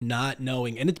not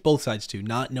knowing, and it's both sides too,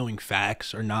 not knowing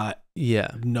facts or not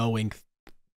knowing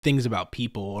things about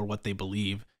people or what they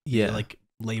believe. Like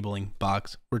labeling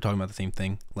box. We're talking about the same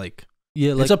thing. Like,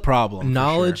 like, it's a problem.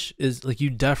 Knowledge is like, you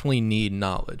definitely need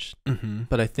knowledge,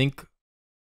 but I think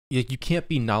you can't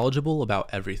be knowledgeable about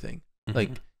everything.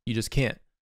 Like, you just can't.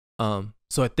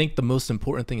 So I think the most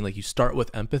important thing, like, you start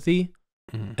with empathy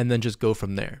and then just go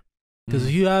from there. Because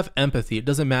if you have empathy, it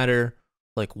doesn't matter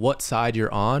like what side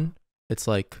you're on. It's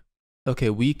like, okay,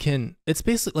 it's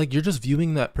basically like you're just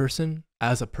viewing that person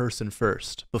as a person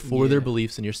first before their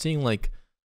beliefs, and you're seeing like,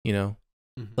 you know,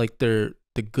 like the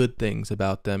good things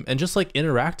about them, and just like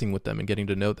interacting with them and getting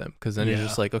to know them. Because then you're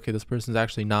just like, okay, this person's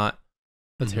actually not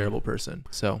a terrible person.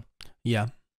 So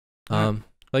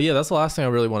but yeah, that's the last thing I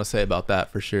really want to say about that,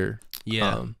 for sure.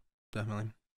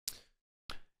 Definitely.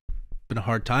 Been a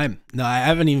hard time. No, I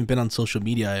haven't even been on social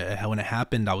media. When it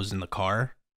happened, I was in the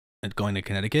car and going to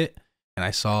Connecticut, and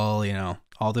I saw, you know,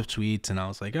 all the tweets, and I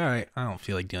was like, all right, I don't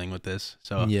feel like dealing with this.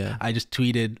 So I just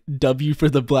tweeted W for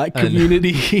the black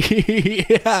community.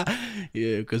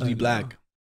 Because we black.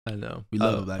 I know. We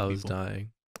love black people. I was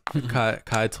dying.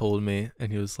 Kai told me, and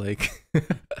he was like,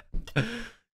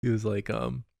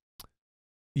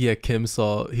 Kim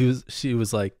saw, she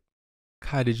was like,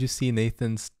 Kai, did you see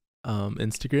Nathan's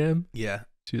Instagram? Yeah.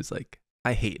 She was like,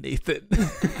 I hate Nathan.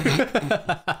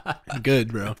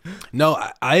 Good, bro. No,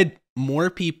 I had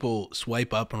more people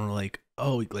swipe up and were like,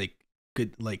 oh, like,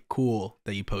 good, like, cool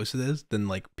that you posted this, than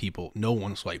like no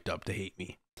one swiped up to hate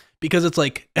me. Because it's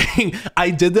like, I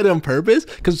did that on purpose,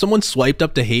 because if someone swiped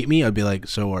up to hate me, I'd be like,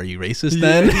 so are you racist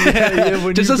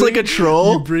then? Just as like a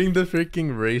troll. You bring the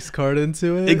freaking race card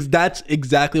into it. That's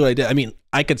exactly what I did. I mean,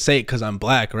 I could say it because I'm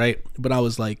black, right? But I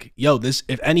was like, yo, this,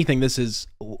 if anything, this is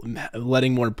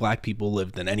letting more black people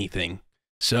live than anything.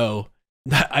 So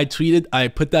I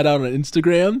put that out on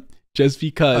Instagram just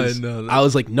because I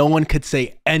was like, no one could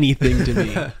say anything to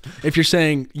me. If you're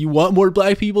saying you want more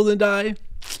black people to die,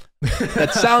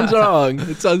 that sounds wrong.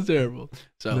 It sounds terrible.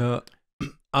 So no.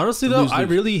 Honestly though, I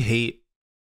really hate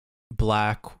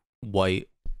black, white.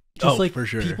 Just like, for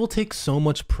sure. People take so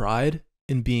much pride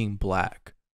in being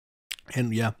black.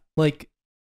 And like,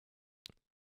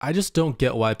 I just don't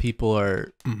get why people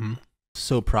are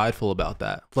so prideful about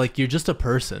that. Like, you're just a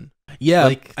person. Yeah,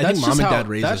 like, I think mom and dad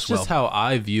raised us well. That's just how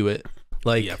I view it.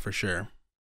 Like, yeah, for sure.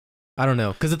 I don't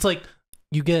know, because it's like,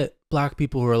 you get black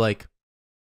people who are like,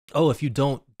 oh, if you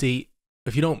don't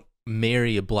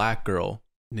marry a black girl,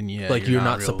 then like you're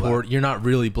not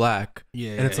really black.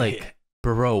 Yeah, and it's like,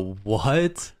 bro,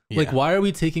 what? Yeah. Like, why are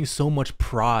we taking so much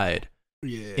pride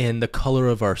in the color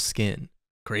of our skin?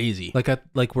 Crazy.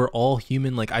 Like we're all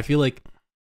human. Like, I feel like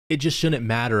it just shouldn't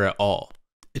matter at all.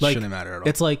 It shouldn't matter at all.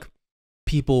 It's like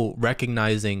people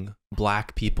recognizing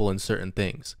black people in certain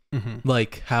things.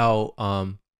 Like how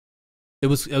it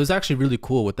was actually really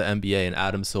cool with the NBA and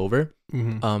Adam Silver,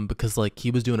 because like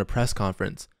he was doing a press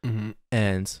conference,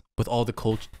 and with all the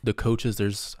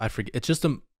coaches, I forget, it's just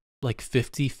like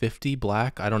 50-50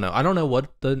 black. I don't know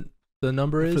what the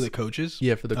number is for the coaches.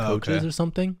 Yeah, for the coaches or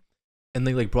something. And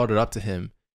they like brought it up to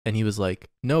him, and he was like,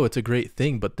 "No, it's a great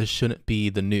thing, but this shouldn't be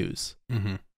the news."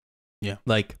 Yeah,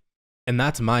 like, and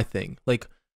that's my thing. Like,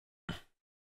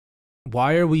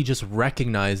 why are we just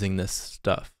recognizing this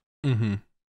stuff?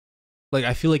 Like,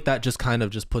 I feel like that just kind of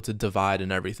just puts a divide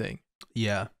in everything.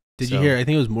 Yeah. Did you hear? I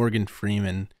think it was Morgan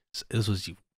Freeman. This was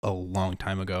a long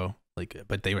time ago. Like,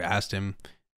 but they were asked him.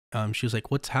 She was like,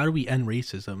 how do we end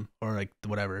racism, or like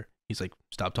whatever? He's like,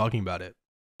 stop talking about it.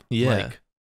 Yeah. Like,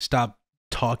 stop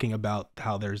talking about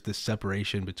how there's this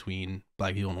separation between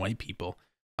black people and white people.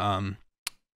 What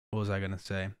was I gonna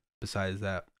say besides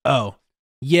that? Oh,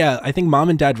 yeah. I think mom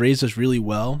and dad raised us really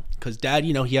well, because dad,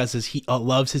 you know, he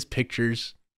loves his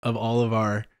pictures of all of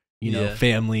our you know,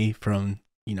 family from,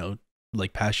 you know,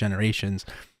 like past generations.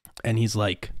 And he's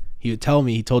like, he told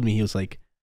me, he was like,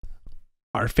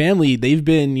 our family, they've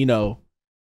been, you know,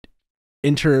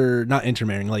 not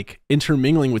intermarrying, like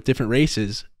intermingling with different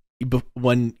races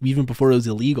when even before it was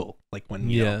illegal, like when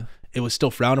you know, it was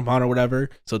still frowned upon or whatever.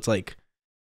 So it's like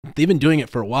they've been doing it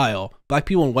for a while. Black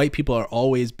people and white people are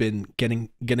always been getting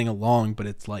along, but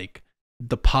it's like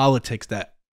the politics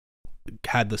that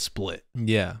had the split.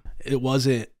 Yeah, it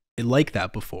wasn't like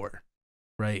that before,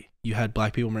 right? You had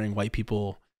black people marrying white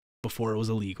people before it was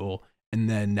illegal, and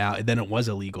then it was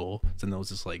illegal. So then there was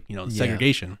this like, you know,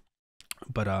 segregation.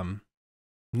 But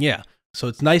yeah. So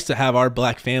it's nice to have our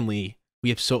black family. We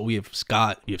have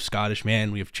Scottish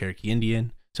man, we have Cherokee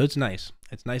Indian. So it's nice.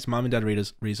 It's nice. Mom and dad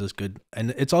raised us good. And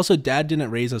it's also, dad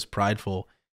didn't raise us prideful.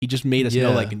 He just made us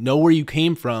know where you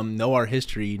came from, know our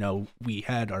history. You know, we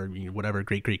had our, you know, whatever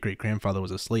great grandfather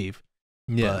was a slave.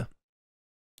 Yeah. But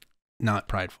not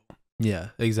prideful. Yeah,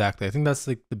 exactly. I think that's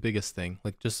like the biggest thing.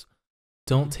 Like, just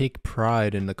don't take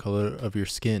pride in the color of your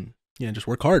skin. Yeah, just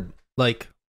work hard. Like,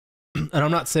 and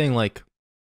I'm not saying like,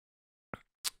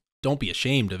 don't be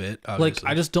ashamed of it. Obviously.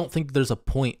 Like, I just don't think there's a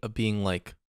point of being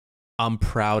like, I'm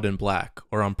proud and black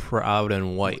or I'm proud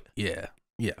and white. Yeah,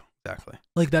 exactly.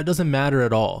 Like, that doesn't matter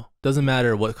at all. Doesn't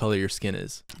matter what color your skin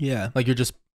is. Yeah. Like, you're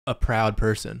just a proud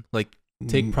person. Like,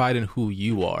 take pride in who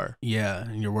you are. Yeah,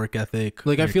 and your work ethic.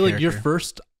 Like, I feel character.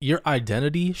 Like your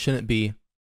identity shouldn't be,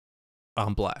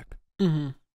 I'm black. Mm-hmm.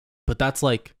 But that's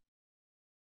like,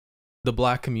 the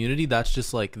black community, that's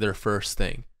just like their first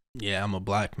thing. Yeah, I'm a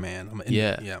black man.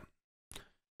 Yeah.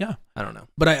 I don't know.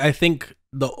 But I think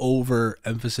the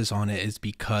overemphasis on it is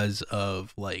because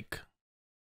of like,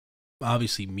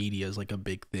 obviously media is like a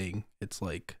big thing. It's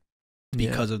like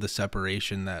because of the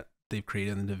separation that they've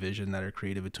created and the division that are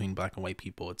created between black and white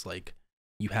people. It's like,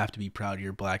 you have to be proud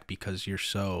you're black because you're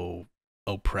so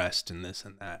oppressed and this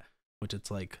and that, which it's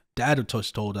like, dad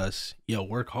just told us, yo,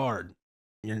 work hard.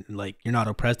 You're not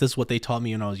oppressed. This is what they taught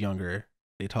me when I was younger.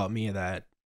 They taught me that,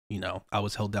 you know, I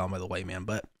was held down by the white man,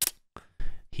 but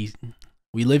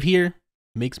we live here,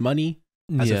 makes money,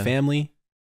 has a family,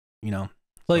 you know.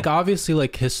 Like, obviously,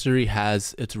 like, history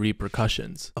has its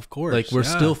repercussions. Of course. Like, we're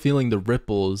still feeling the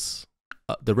ripple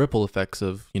effects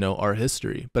of, you know, our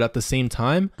history. But at the same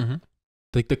time,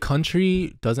 like, the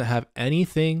country doesn't have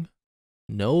anything,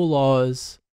 no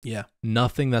laws,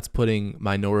 nothing that's putting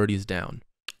minorities down.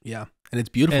 Yeah. And it's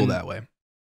beautiful that way.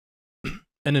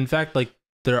 And in fact, like,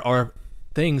 there are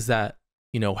things that,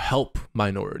 you know, help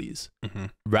minorities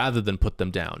rather than put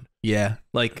them down. Yeah.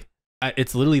 Like,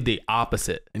 it's literally the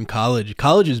opposite. In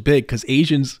college is big because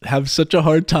Asians have such a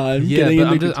hard time getting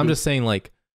but I'm just saying,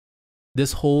 like,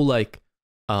 this whole, like,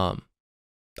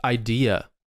 idea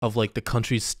of, like, the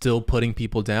country still putting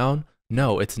people down.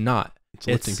 No, it's not. It's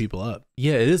lifting people up.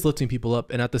 Yeah, it is lifting people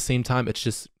up. And at the same time, it's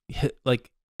just, like,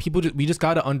 we just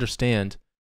got to understand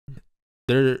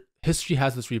their history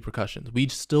has its repercussions. We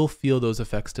still feel those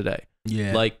effects today.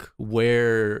 Yeah. Like,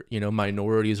 where, you know,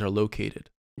 minorities are located.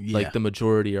 Yeah. Like, the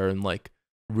majority are in, like,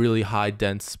 really high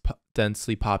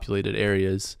densely populated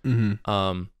areas.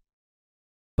 But,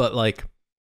 like,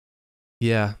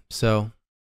 yeah, so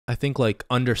I think, like,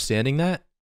 understanding that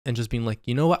and just being like,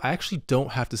 you know what, I actually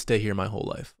don't have to stay here my whole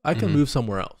life. I can move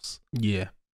somewhere else. Yeah.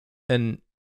 And,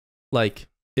 like,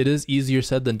 it is easier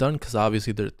said than done because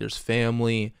obviously there's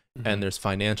family and there's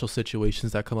financial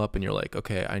situations that come up and you're like,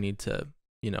 okay, I need to,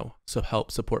 you know,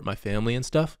 help support my family and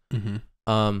stuff.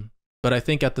 But I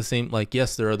think at the same, like,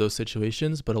 yes, there are those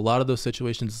situations, but a lot of those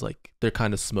situations, like, they're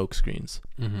kind of smoke screens,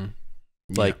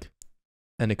 like,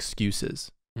 and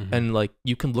excuses. And, like,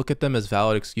 you can look at them as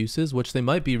valid excuses, which they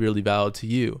might be really valid to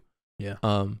you. Yeah.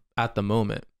 At the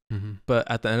moment. But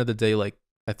at the end of the day, like,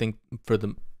 I think for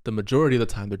the majority of the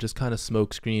time, they're just kind of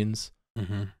smoke screens.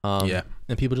 And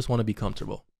people just want to be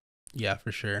comfortable. Yeah,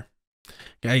 for sure.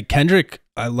 Kendrick,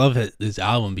 I love his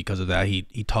album because of that.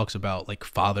 He talks about, like,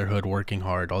 fatherhood, working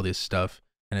hard, all this stuff,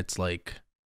 and it's like,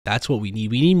 that's what we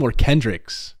need. We need more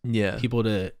Kendricks. Yeah, people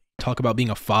to talk about being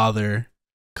a father,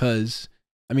 because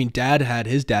I mean, dad had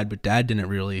his dad, but dad didn't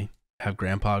really have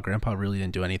grandpa. Grandpa really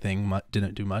didn't do anything.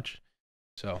 Didn't do much.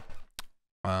 So,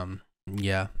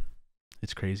 yeah,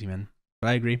 it's crazy, man. But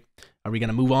I agree. Are we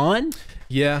gonna move on?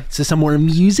 Yeah. To some more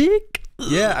music?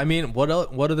 Yeah. I mean, what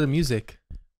else? What other music?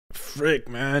 Frick,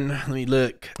 man. Let me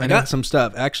look. I got some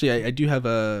stuff. Actually, I do have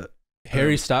a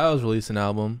Harry Styles released an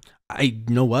album. You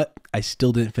know what? I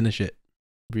still didn't finish it.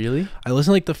 Really? I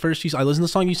listened to, like, the first few. I listened to the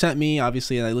song you sent me,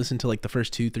 obviously, and I listened to, like, the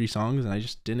first 2-3 songs, and I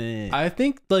just didn't. I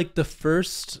think, like, the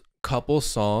first couple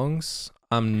songs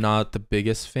I'm not the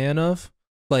biggest fan of.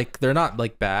 Like they're not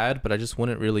like bad, but I just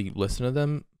wouldn't really listen to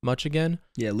them much again.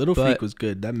 Yeah, Little Freak was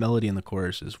good. That melody in the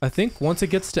chorus is. I think once it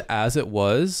gets to As It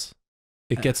Was,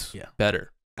 it gets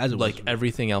better. As it was, like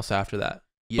everything else after that.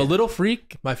 Yeah. But Little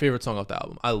Freak, my favorite song off the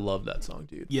album. I love that song,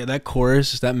 dude. Yeah, that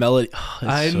chorus, that melody. Oh,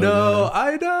 I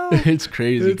know. It's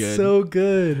crazy good. It's so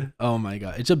good. Oh my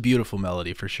God. It's a beautiful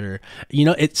melody for sure. You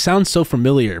know, it sounds so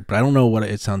familiar, but I don't know what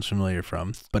it sounds familiar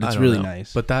from, but it's really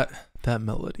nice. But that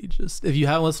melody just, if you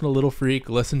haven't listened to Little Freak,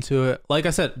 listen to it. Like I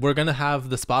said, we're going to have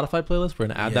the Spotify playlist. We're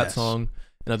going to add that song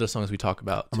and other songs we talk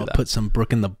about. I'm gonna put some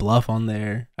Brook and the Bluff on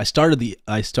there. I started the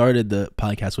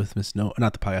podcast with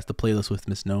not the podcast, the playlist with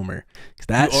Misnomer.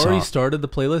 You already started the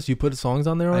playlist? You put songs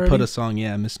on there already? I put a song,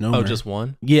 Misnomer. Oh, just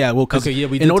one? Yeah, well, because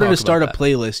in order to start a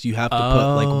playlist, you have to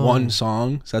put like one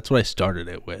song. So that's what I started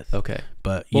it with. Okay,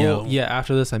 but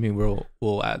after this, I mean,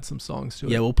 we'll add some songs to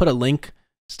it. Yeah, we'll put a link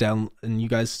down, and you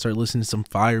guys start listening to some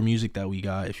fire music that we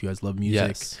got. If you guys love music,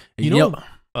 yes.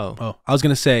 I was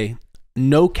gonna say,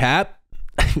 no cap.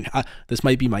 This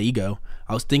might be my ego.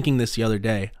 I was thinking this the other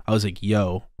day. I was like,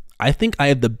 yo, I think I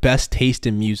have the best taste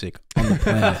in music on the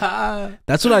planet.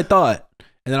 That's what I thought.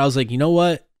 And then I was like, you know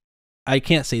what? I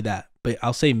can't say that, but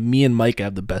I'll say me and Mike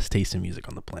have the best taste in music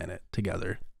on the planet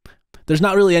together. There's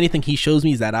not really anything he shows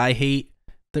me that I hate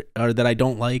or that I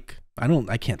don't like.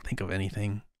 I can't think of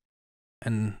anything.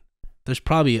 And there's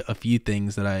probably a few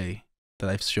things that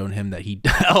I've shown him that he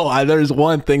there's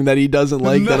one thing that he doesn't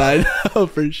like that I know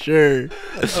for sure.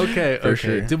 Okay.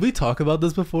 Sure. Did we talk about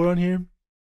this before on here?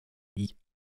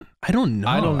 I don't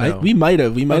know. We might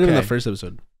have in the first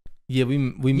episode. Yeah,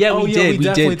 we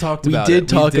definitely talked about it. We did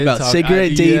talk about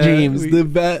Cigarette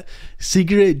Daydreams.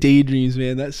 Cigarette Daydreams,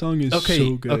 man. That song is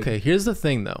so good. Okay, here's the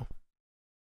thing though.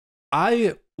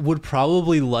 I would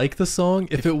probably like the song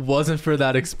if it wasn't for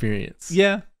that experience.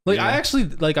 Yeah. Like I actually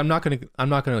like I'm not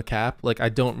gonna cap. Like I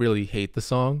don't really hate the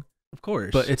song. Of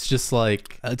course. But it's just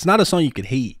like it's not a song you could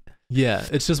hate. Yeah.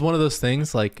 It's just one of those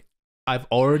things like I've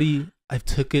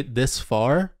took it this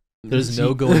far. There's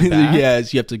no going back.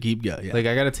 Yes, you have to keep going. Yeah. Like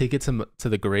I gotta take it to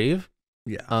the grave.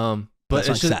 Yeah. But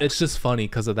it's just funny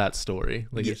because of that story.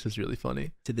 Like it's just really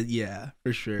funny.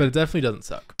 For sure. But it definitely doesn't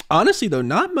suck. Honestly though,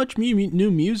 not much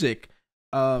new music.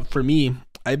 For me.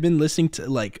 I've been listening to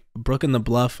like Brook and the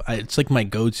Bluff. It's like my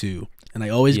go-to, and I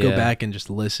always go back and just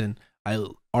listen. Are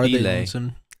they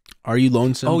lonesome? Are you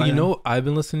lonesome? Oh, you know what I've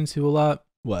been listening to a lot?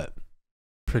 What?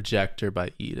 Projector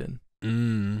by Eden.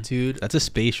 Dude, that's a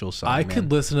spatial song. I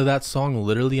could listen to that song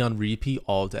literally on repeat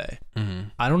all day.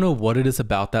 I don't know what it is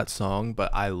about that song,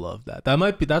 but I love that.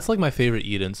 That's like my favorite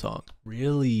Eden song.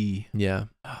 Really? Yeah.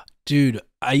 Dude,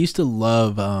 I used to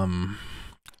love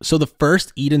so the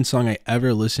first Eden song I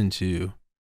ever listened to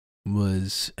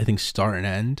was I think Start and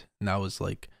End, and that was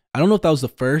like I don't know if that was the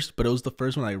first, but it was the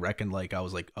first one I reckoned like I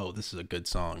was like, oh, this is a good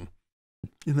song.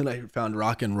 And then I found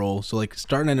Rock and Roll. So like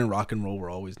Start and End and Rock and Roll were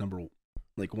always number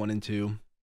like 1 and 2.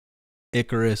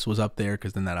 Icarus was up there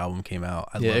because then that album came out.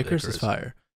 I love Icarus is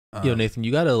fire. Yo, Nathan,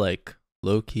 you gotta like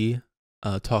low key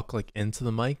talk like into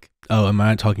the mic. Oh, am I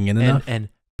not talking in enough? And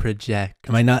project.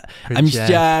 Am I not? I'm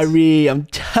sorry. I'm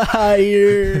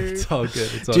tired. It's all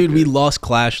good. Dude, we lost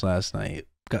Clash last night.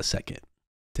 Got second.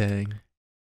 Dang.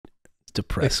 It's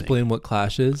depressing. Explain what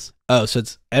Clash is. Oh, so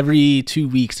it's every 2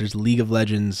 weeks there's League of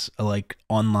Legends like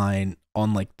online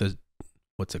on like the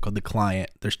what's it called? The client.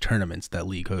 There's tournaments that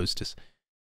League hosts.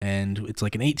 And it's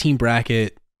like an 18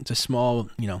 bracket. It's a small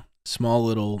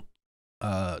little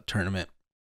tournament.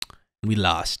 We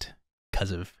lost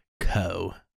because of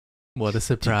Co. What a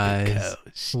surprise.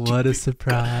 What a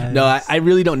surprise. No, I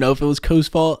really don't know if it was Co's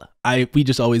fault. We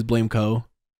just always blame Co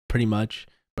pretty much.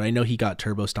 But I know he got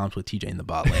turbo stomped with TJ in the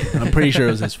bot lane. And I'm pretty sure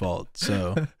it was his fault.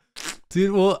 So,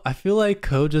 dude, well, I feel like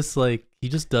Co just like he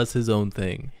just does his own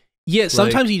thing. Yeah,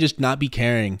 sometimes he just not be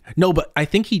caring. No, but I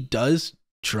think he does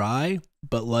try,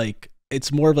 but like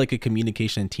it's more of like a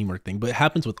communication and teamwork thing. But it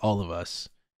happens with all of us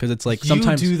because it's like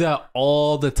sometimes you do that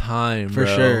all the time, for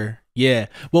bro. Sure. Yeah,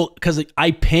 well, because like,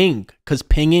 I ping, because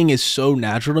pinging is so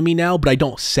natural to me now, but I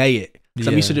don't say it. Because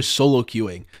I'm used to just solo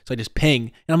queuing. So I just ping.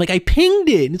 And I'm like, I pinged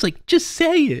it. And it's like, just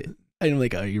say it. And I'm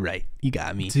like, oh, you're right. You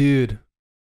got me. Dude.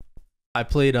 I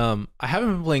played, I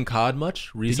haven't been playing COD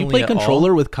much recently. Did you play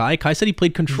controller with Kai? Kai said he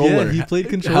played controller. Yeah, he played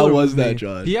controller. How was that,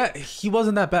 John? Yeah, he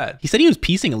wasn't that bad. He said he was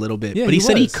piecing a little bit, but he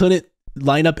said he couldn't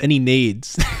line up any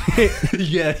nades.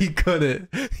 Yeah, he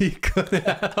couldn't. He couldn't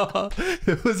at all.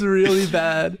 It was really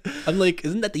bad. I'm like,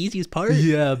 isn't that the easiest part?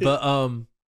 Yeah, but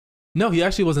no, he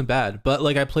actually wasn't bad. But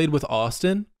like I played with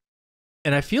Austin,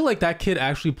 and I feel like that kid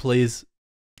actually plays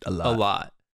a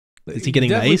lot. Is he getting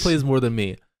definitely nice? Plays more than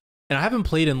me. And I haven't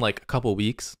played in like a couple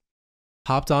weeks.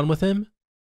 Hopped on with him,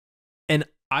 and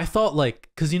I thought like,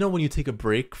 because you know when you take a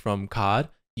break from COD,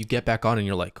 you get back on and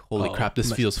you're like, holy crap,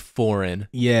 this feels foreign.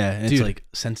 Yeah, and it's like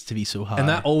sensitivity so high. And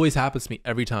that always happens to me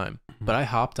every time. But I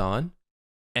hopped on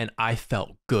and I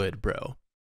felt good, bro.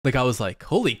 Like I was like,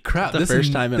 holy crap, this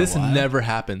first time in this a while. never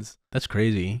happens. That's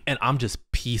crazy. And I'm just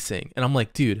piecing. And I'm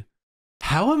like, dude,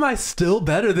 how am I still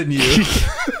better than you?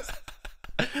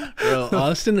 Bro,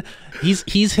 Austin,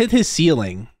 he's hit his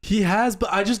ceiling. He has,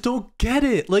 but I just don't get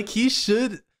it. Like he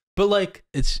should, but like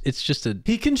it's just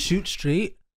he can shoot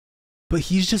straight, but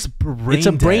he's just brain It's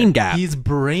a brain gap. He's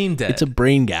brain dead. It's a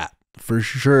brain gap for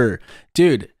sure.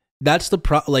 Dude, that's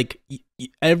the like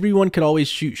everyone could always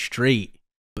shoot straight,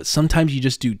 but sometimes you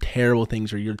just do terrible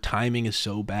things or your timing is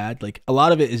so bad. Like a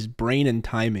lot of it is brain and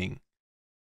timing.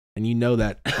 And you know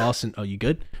that Austin, oh, you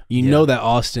good? You know that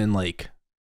Austin, like,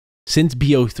 since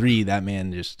BO3, that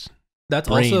man just. That's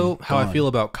also how I feel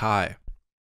about Kai.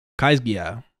 Kai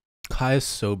is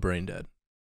so brain dead.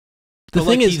 The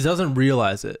thing is, he doesn't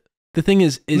realize it. The thing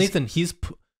is Nathan,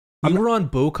 we were on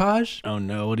Bocage. Oh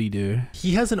no, what'd he do?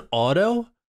 He has an auto.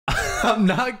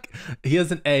 He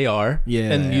has an AR.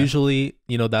 Yeah. And usually,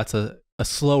 you know, that's a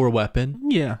slower weapon.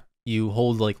 Yeah. You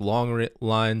hold like long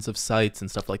lines of sights and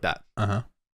stuff like that. Uh-huh.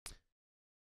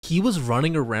 He was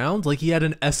running around like he had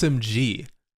an SMG.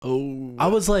 Oh. I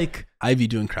was like, I'd be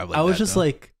doing crap like that. I was just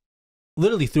like,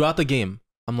 literally throughout the game,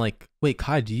 I'm like, wait,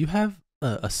 Kai, do you have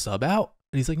a sub out?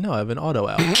 And he's like, no, I have an auto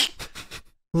out.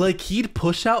 Like he'd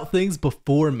push out things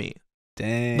before me.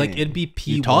 Dang. Like it'd be P1.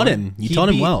 You taught him. You taught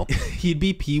him well. He'd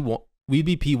be P1. We'd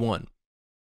be P1.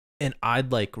 And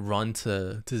I'd like run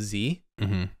to Z.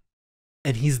 Mm-hmm.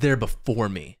 And he's there before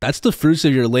me. That's the fruits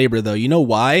of your labor though. You know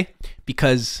why?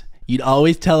 Because you'd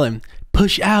always tell him,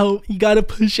 push out. You got to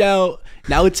push out.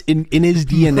 Now it's in his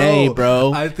DNA,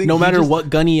 bro. I think no matter what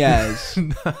gun he has.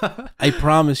 I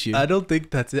promise you. I don't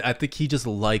think that's it. I think he just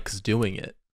likes doing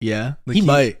it. Yeah, like he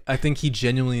might. I think he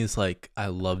genuinely is like, I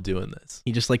love doing this.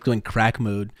 He just like doing crack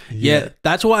mode. Yeah,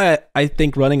 that's why I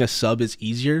think running a sub is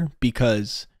easier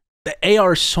because the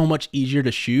AR is so much easier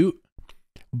to shoot.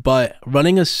 But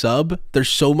running a sub, there's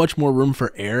so much more room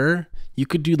for error. You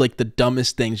could do like the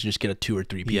dumbest things and just get a 2 or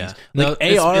 3 piece. Yeah, like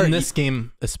no, AR in this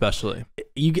game especially.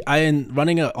 In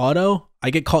running an auto, I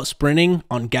get caught sprinting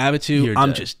on Gavitu.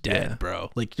 I'm just dead, bro.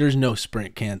 Like there's no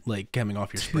sprint coming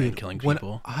off your sprint killing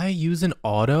people. When I use an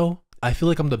auto, I feel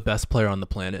like I'm the best player on the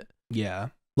planet. Yeah,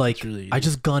 like really I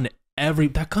just gun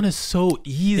that gun is so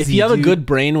easy. If you have a good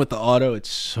brain with the auto, it's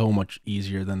so much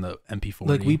easier than the MP40.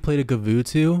 Like we played a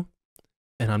Gavutu.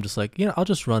 And I'm just like, I'll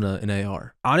just run an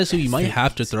AR. Honestly, you might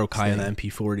have to throw Kai in the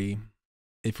MP40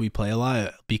 if we play a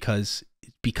lot because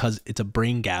it's a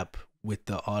brain gap with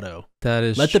the auto. That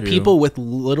is Let the people with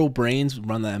little brains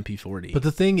run the MP40. But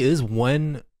the thing is,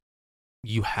 when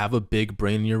you have a big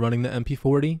brain and you're running the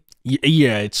MP40.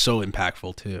 Yeah, it's so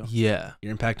impactful too. Yeah.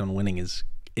 Your impact on winning is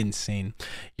insane.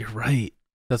 You're right.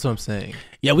 That's what I'm saying.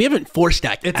 Yeah, we haven't force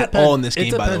stacked at all in this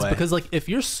game, by the way. Because like if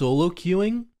you're solo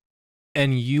queuing,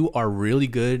 and you are really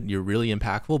good, you're really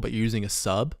impactful, but you're using a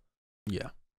sub.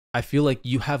 Yeah. I feel like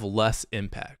you have less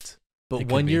impact.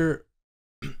 But when you're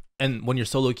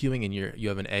solo queuing and you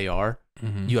have an AR,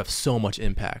 you have so much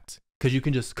impact because you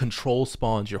can just control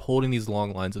spawns. You're holding these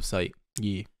long lines of sight.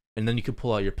 Yeah. And then you can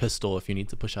pull out your pistol if you need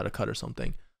to push out a cut or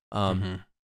something.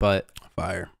 But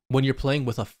fire. When you're playing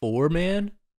with a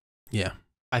 4-man, yeah,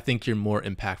 I think you're more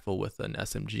impactful with an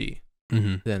SMG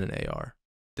than an AR.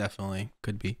 Definitely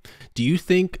could be. Do you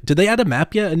think did they add a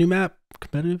map yet? A new map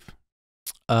competitive?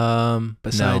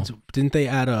 Besides, didn't they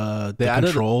add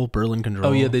Berlin Control?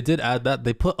 Oh yeah, they did add that.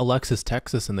 They put Alexis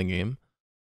Texas in the game.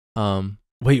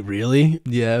 Wait, really?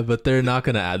 Yeah, but they're not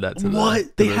gonna add that to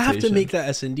what? They have to make that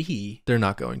SND. They're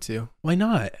not going to. Why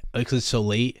not? Because it's so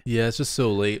late. Yeah, it's just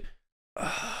so late.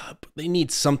 But they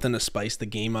need something to spice the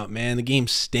game up, man. The game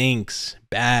stinks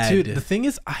bad. Dude, the thing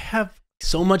is, I have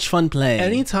so much fun playing.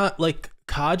 Anytime, like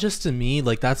COD, just to me,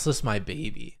 like that's just my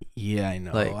baby. Yeah, I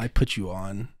know. Like, I put you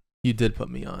on. You did put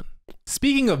me on.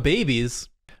 Speaking of babies,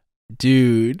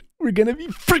 dude, we're gonna be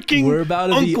freaking. We're about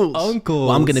to be uncles.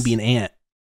 Well, I'm gonna be an aunt.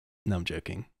 No, I'm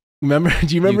joking. Remember?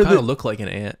 Do you remember? You kind of look like an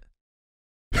aunt.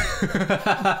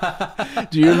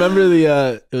 Do you remember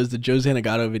it was the Joe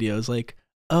Zanagato video. It was like,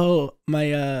 oh,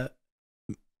 my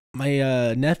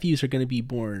nephews are gonna be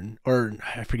born, or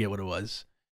I forget what it was.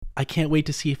 I can't wait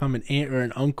to see if I'm an aunt or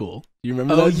an uncle. Do you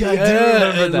remember that? Oh yeah, I do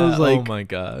remember that. I was like, oh my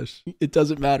gosh. It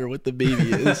doesn't matter what the baby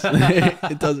is.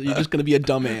 It doesn't. You're just gonna be a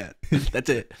dumb aunt. That's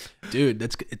it, dude.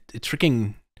 It's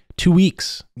freaking 2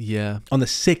 weeks. Yeah. On the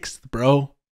 6th,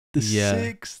 bro. The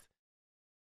 6th.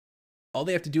 All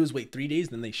they have to do is wait 3 days,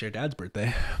 then they share dad's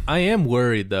birthday. I am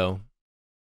worried though.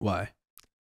 Why?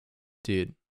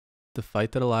 Dude, the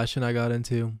fight that Elisha and I got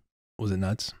into, was it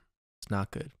nuts? It's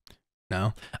not good.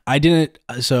 No, I didn't.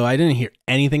 So I didn't hear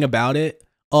anything about it.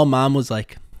 All Mom was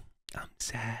like, I'm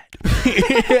sad.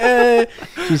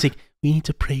 She was like, we need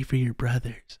to pray for your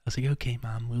brothers. I was like, okay,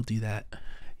 Mom, we'll do that.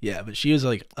 Yeah, but she was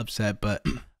like upset, but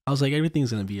I was like,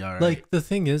 everything's going to be all right. Like, the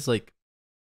thing is, like,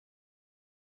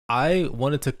 I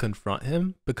wanted to confront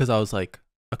him because I was like,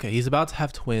 okay, he's about to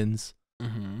have twins.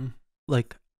 Mm-hmm.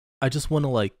 Like, I just want to,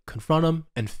 like, confront him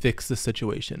and fix the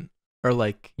situation. Or,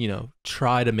 like, you know,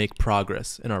 try to make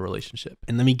progress in our relationship.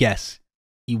 And let me guess,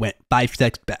 he went 5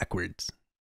 steps backwards.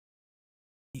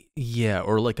 Yeah,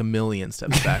 or like a million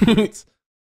steps backwards.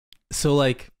 So,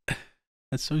 like,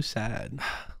 that's so sad.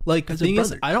 Like, the thing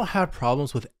is, I don't have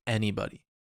problems with anybody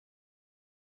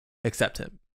except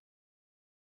him.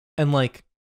 And, like,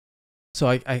 so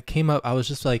I came up, I was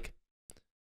just like,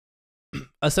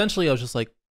 essentially, I was just like,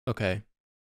 okay,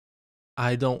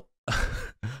 I don't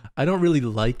really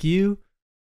like you.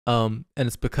 And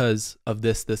it's because of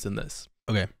this, this, and this.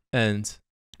 Okay. And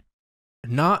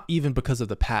not even because of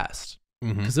the past.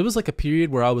 Because mm-hmm. It was like a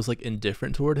period where I was like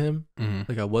indifferent toward him. Mm-hmm.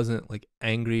 Like I wasn't like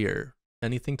angry or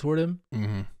anything toward him.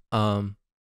 Mm-hmm.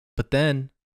 But then,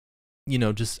 you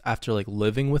know, just after like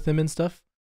living with him and stuff,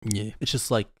 yeah, it's just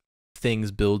like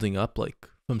things building up like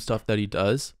from stuff that he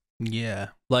does. Yeah.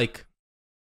 Like,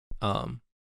 I'm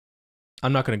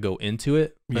not going to go into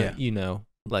it, but yeah, you know,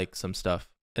 like some stuff.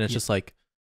 And it's just like,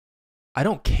 I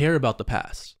don't care about the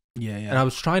past. Yeah, yeah. And I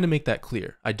was trying to make that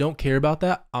clear. I don't care about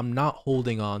that. I'm not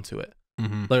holding on to it.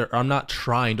 Mm-hmm. Like, I'm not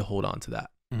trying to hold on to that.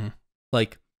 Mm-hmm.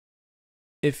 Like,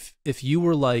 if you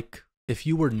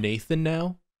were Nathan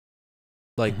now,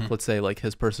 like, mm-hmm. let's say like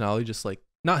his personality, just like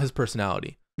not his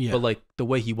personality, yeah, but like the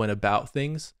way he went about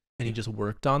things and he just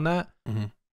worked on that, mm-hmm.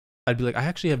 I'd be like, I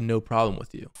actually have no problem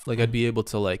with you. Like, mm-hmm. I'd be able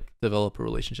to like develop a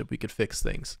relationship. We could fix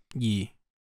things. Yeah.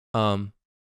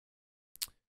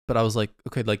 But I was like,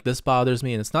 okay, like this bothers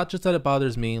me, and it's not just that it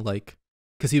bothers me, like,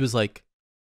 because he was like,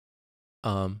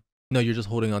 no, you're just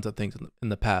holding on to things in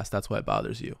the past. That's why it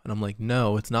bothers you. And I'm like,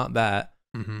 no, it's not that.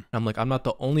 Mm-hmm. I'm like, I'm not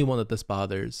the only one that this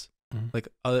bothers. Mm-hmm. Like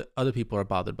other people are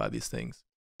bothered by these things.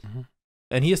 Mm-hmm.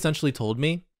 And he essentially told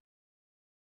me,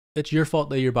 it's your fault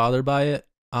that you're bothered by it.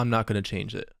 I'm not going to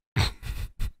change it.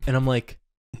 And I'm like,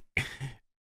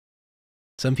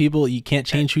 some people, you can't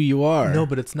change who you are. No,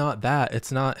 but it's not that.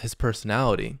 It's not his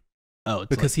personality. Oh, it's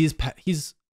because like,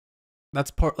 he's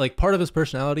that's part of his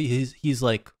personality. He's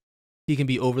like, he can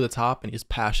be over the top and he's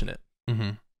passionate.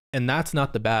 mm-hmm. And that's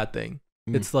not the bad thing.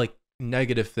 Mm. It's like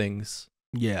negative things.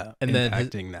 Yeah. And then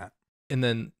that. And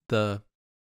then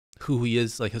who he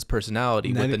is, like his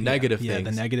personality with the negative things. Yeah,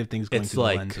 the negative things going through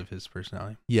like, the lens of his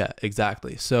personality. Yeah,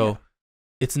 exactly. So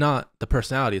it's not the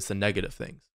personality, it's the negative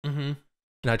things. Mm-hmm.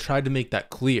 And I tried to make that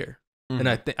clear. Mm-hmm.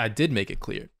 And I did make it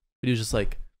clear. But he was just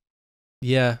like,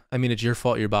 yeah, I mean, it's your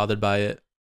fault you're bothered by it.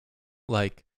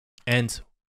 Like, and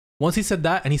once he said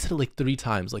that, and he said it like 3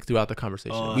 times, like throughout the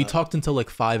conversation. We talked until like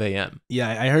 5 a.m. Yeah,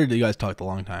 I heard that you guys talked a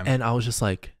long time. And I was just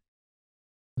like,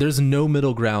 there's no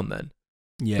middle ground then.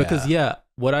 Yeah. Because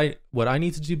what I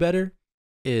need to do better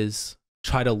is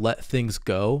try to let things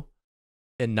go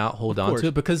and not hold on to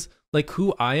it. Because like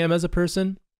who I am as a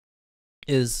person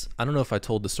is, I don't know if I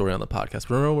told the story on the podcast,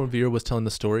 but remember when Vera was telling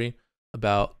the story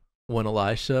about when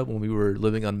we were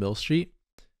living on Mill Street?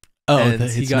 Oh, and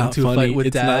he got into a fight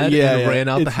with Dad and ran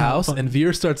out the house, and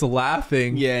Veer starts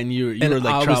laughing. Yeah, and you were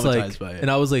like traumatized by it. And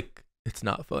I was like, it's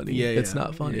not funny. Yeah, it's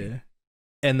not funny. Yeah.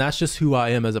 And that's just who I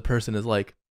am as a person, is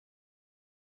like,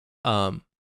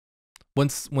 when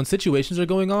situations are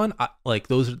going on, like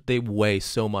they weigh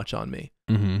so much on me.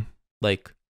 Mm-hmm.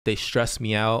 Like they stress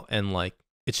me out, and like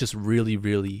it's just really,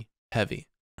 really heavy.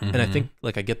 Mm-hmm. And I think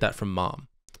like I get that from Mom.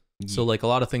 So like a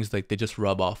lot of things, like they just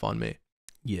rub off on me.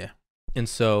 Yeah. And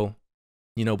so,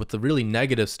 you know, with the really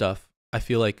negative stuff, I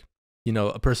feel like, you know,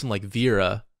 a person like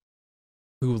Vera,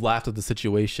 who laughed at the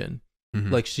situation,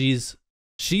 like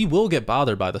she will get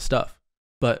bothered by the stuff,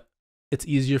 but it's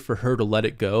easier for her to let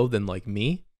it go than like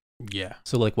me. Yeah.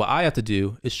 So like what I have to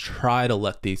do is try to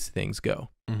let these things go.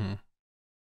 Mm-hmm.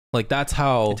 Like that's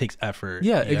how it takes effort.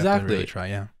 Yeah, you exactly. Have to really try,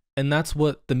 yeah. And that's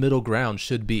what the middle ground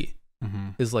should be.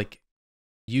 Is like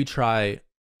you try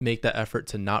make that effort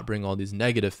to not bring all these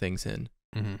negative things in,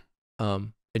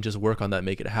 and just work on that,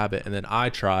 make it a habit, and then I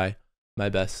try my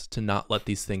best to not let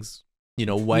these things, you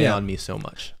know, weigh on me so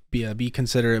much. Be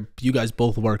considerate. You guys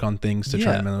both work on things to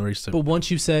try and memories. But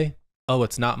once you say, "Oh,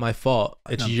 it's not my fault.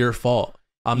 It's your fault.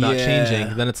 I'm not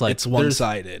changing," then it's like it's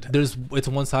one-sided. It's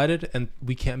one-sided, and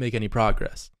we can't make any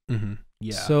progress. Mm-hmm.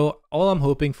 Yeah. So all I'm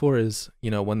hoping for is, you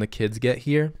know, when the kids get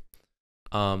here,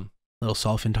 little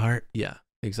softened heart. Yeah.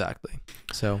 Exactly.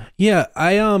 So yeah,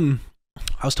 I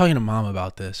was talking to mom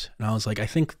about this, and I was like, I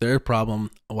think their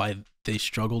problem, why they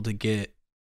struggle to get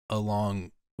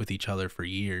along with each other for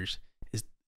years, is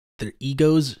their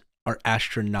egos are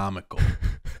astronomical.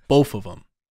 Both of them.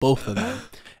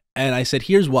 And I said,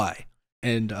 here's why.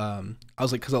 And I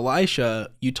was like, because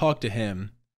Elisha, you talk to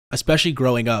him, especially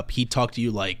growing up, he talked to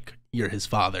you like you're his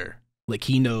father. Like,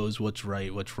 he knows what's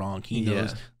right, what's wrong. He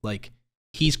knows, like,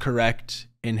 he's correct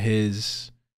in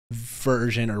his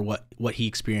version, or what he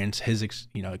experienced. His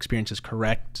experience is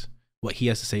correct. What he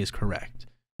has to say is correct.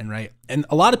 And right. And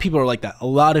a lot of people are like that. A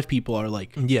lot of people are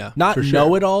like, not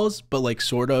know-it-alls, but like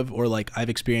sort of, or like, I've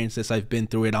experienced this, I've been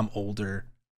through it, I'm older.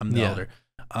 I'm the elder.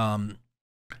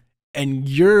 And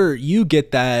you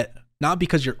get that not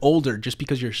because you're older, just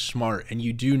because you're smart and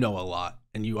you do know a lot,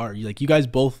 and you guys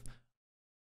both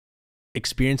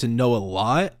experience and know a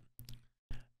lot.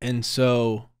 And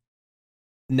so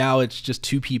now it's just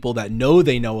two people that know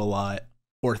they know a lot,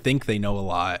 or think they know a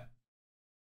lot,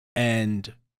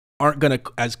 and aren't going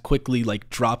to as quickly like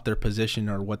drop their position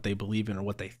or what they believe in or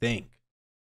what they think.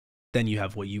 Then you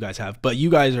have what you guys have. But you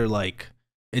guys are like,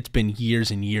 it's been years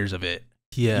and years of it.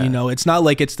 Yeah. You know, it's not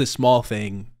like it's the small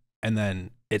thing and then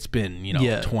it's been,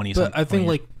 20 something. But I think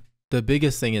like the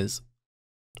biggest thing is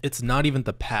it's not even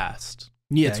the past.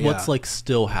 Yeah. It's what's like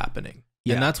still happening.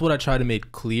 Yeah. And that's what I try to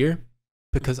make clear,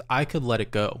 because I could let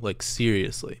it go, like,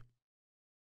 seriously.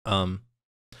 But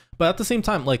at the same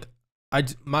time, like,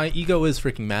 my ego is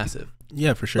freaking massive.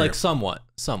 Yeah, for sure. Like, somewhat.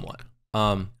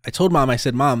 I told mom, I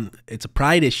said, Mom, it's a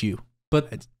pride issue.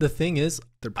 But the thing is,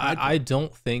 I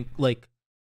don't think, like,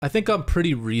 I think I'm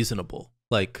pretty reasonable.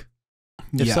 Like,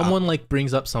 if someone like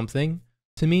brings up something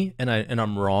to me and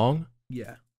I'm wrong,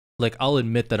 like, I'll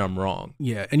admit that I'm wrong.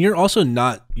 Yeah, and you're also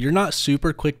not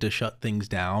super quick to shut things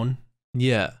down.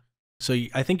 Yeah. So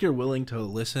I think you're willing to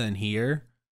listen and hear,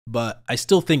 but I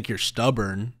still think you're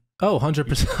stubborn. Oh,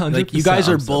 100%. Like, you guys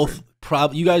are both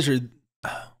you guys are,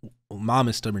 well, mom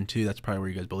is stubborn too. That's probably where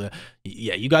you guys both are.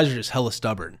 Yeah, you guys are just hella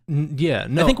stubborn. Yeah,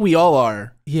 no. I think we all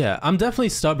are. Yeah, I'm definitely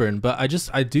stubborn, but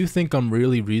I do think I'm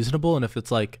really reasonable. And if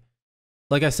it's like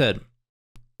I said,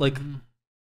 like,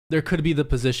 there could be the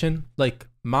position, like,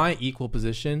 my equal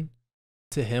position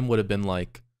to him would have been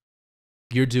like,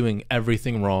 you're doing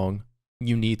everything wrong.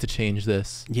 You need to change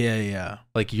this. Yeah.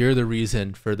 Like, you're the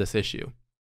reason for this issue.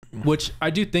 Which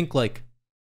I do think, like,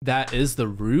 that is the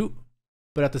root,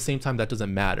 but at the same time, that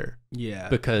doesn't matter. Yeah.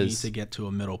 Because you need to get to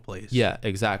a middle place. Yeah,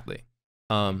 exactly.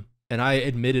 And I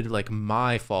admitted, like,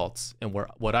 my faults and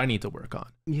what I need to work on.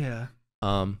 Yeah.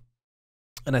 And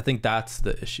I think that's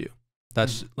the issue.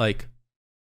 That's like,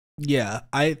 yeah,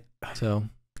 I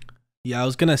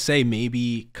was gonna say,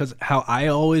 maybe because how I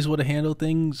always would have handled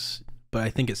things, but I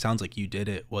think it sounds like you did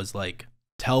it, was like,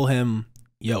 tell him,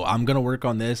 yo, I'm gonna work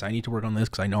on this. I need to work on this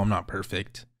because I know I'm not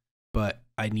perfect, but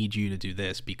I need you to do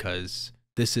this because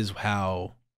this is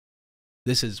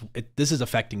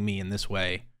affecting me in this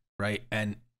way, right?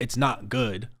 And it's not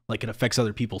good. Like, it affects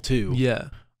other people too. Yeah.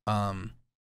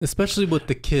 Especially with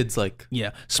the kids, like,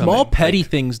 small petty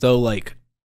things though. Like,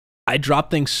 I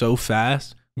drop things so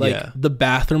fast. Like, the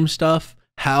bathroom stuff.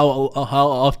 How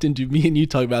often do me and you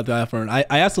talk about the bathroom? I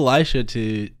asked Elisha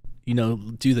to,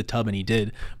 do the tub, and he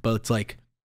did. But it's like,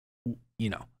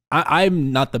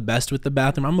 I'm not the best with the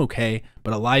bathroom. I'm okay.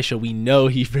 But Elisha, we know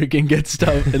he freaking gets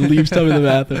stuff and leaves stuff in the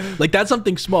bathroom. Like, that's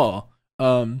something small.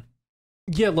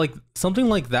 Yeah, like, something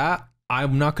like that.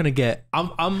 I'm not gonna get.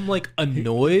 I'm like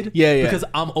annoyed. Yeah. Because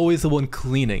I'm always the one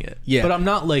cleaning it. Yeah. But I'm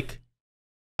not like,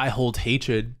 I hold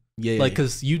hatred. Yeah. Like,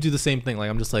 because you do the same thing. Like,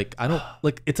 I'm just like, I don't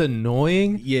like. It's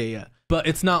annoying. Yeah. But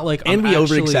it's not like. And we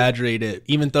over exaggerate it,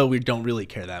 even though we don't really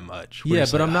care that much.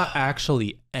 But like, I'm not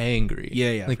actually angry.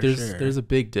 Yeah. Like, there's a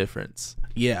big difference.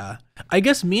 Yeah. I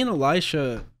guess me and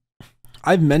Elisha,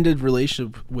 I've mended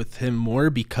relationship with him more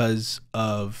because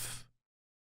I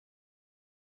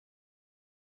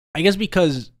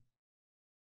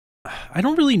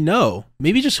don't really know.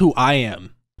 Maybe just who I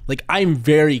am. Like, I'm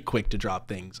very quick to drop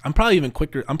things. I'm probably even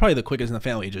quicker. I'm probably the quickest in the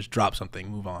family to just drop something,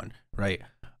 move on, right?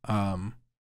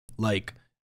 Like,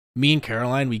 me and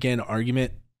Caroline, we get in an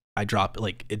argument, I drop it,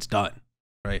 like, it's done,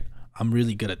 right? I'm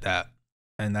really good at that.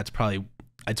 And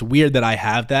it's weird that I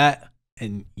have that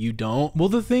and you don't. Well,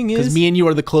 the thing is, because me and you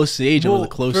are the closest age, and we're the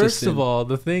closest. First of all,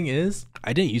 the thing is,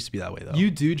 I didn't used to be that way, though.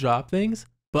 You do drop things.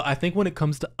 But I think when it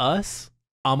comes to us,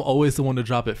 I'm always the one to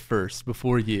drop it first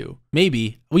before you.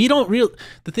 Maybe. Well,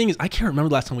 the thing is, I can't remember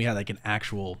the last time we had like an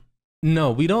actual.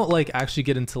 No, we don't like actually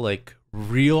get into like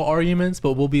real arguments,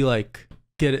 but we'll be like,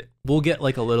 we'll get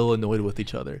like a little annoyed with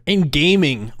each other. In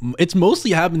gaming, it's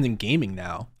mostly happens in gaming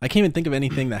now. I can't even think of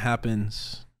anything that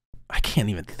happens I can't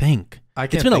even think.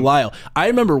 It's been a while. I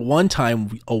remember one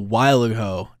time a while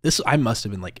ago. I must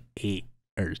have been like 8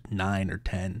 or 9 or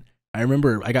 10. I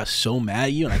remember I got so mad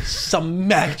at you and I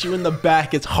smacked you in the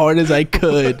back as hard as I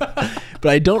could. But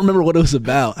I don't remember what it was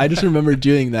about. I just remember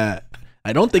doing that.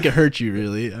 I don't think it hurt you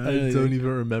really. I don't even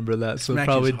remember that. So it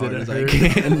probably didn't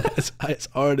hurt. As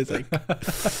hard as I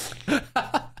can.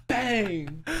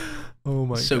 Bang. Oh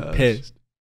my god. So pissed.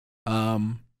 I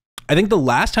think the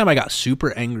last time I got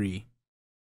super angry,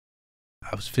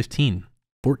 I was 15,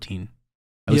 14.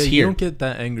 I was here. You don't get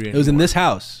that angry anymore. It was in this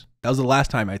house. That was the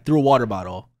last time I threw a water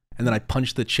bottle and then I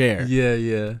punched the chair.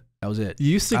 Yeah. That was it.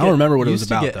 You used to I don't remember what it was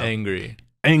about, get angry.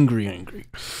 Angry.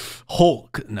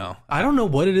 Hulk. No. I don't know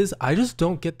what it is. I just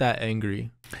don't get that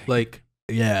angry. Like,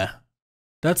 yeah.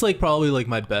 That's like probably like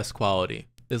my best quality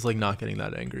is like not getting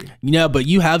that angry. Yeah, but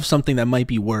you have something that might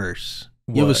be worse.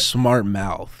 What? You have a smart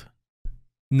mouth.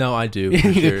 No, I do,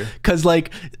 for sure. Cause like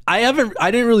I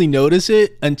didn't really notice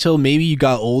it until maybe you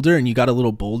got older and you got a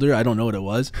little bolder. I don't know what it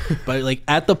was, but like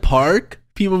at the park,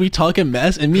 people be talking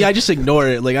mess, and me, I just ignore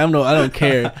it. Like I don't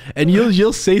care. And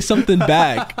you'll say something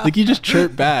back, like you just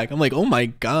chirp back. I'm like, oh my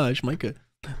gosh, Micah.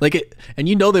 Like it, and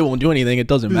you know they won't do anything. It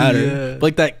doesn't matter. Yeah.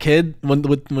 Like that kid when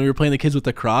we were playing the kids with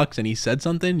the Crocs, and he said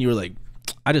something, you were like,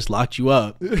 I just locked you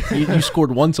up. You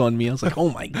scored once on me. I was like, oh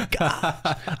my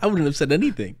gosh. I wouldn't have said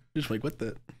anything. Just like, what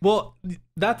the? Well,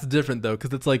 that's different though,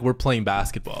 because it's like we're playing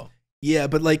basketball. Yeah,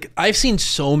 but like I've seen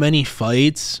so many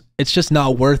fights. It's just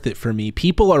not worth it for me.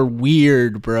 People are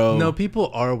weird, bro. No,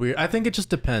 people are weird. I think it just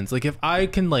depends. Like if I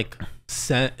can like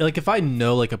if I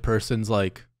know like a person's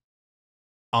like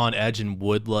on edge and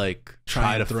would like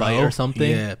try to fight or something.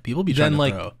 Yeah, people be trying to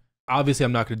like throw. Obviously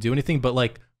I'm not going to do anything, but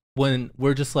like when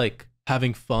we're just like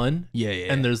having fun,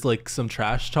 and there's like some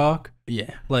trash talk,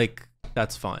 like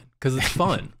that's fine because it's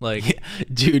fun. Like,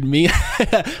 dude, me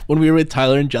when we were with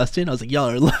Tyler and Justin, I was like, y'all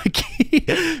are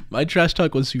lucky. My trash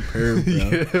talk was superb,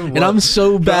 bro. And I'm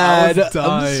so bad.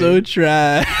 I'm so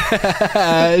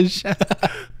trash.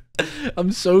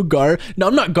 I'm so No,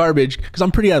 I'm not garbage because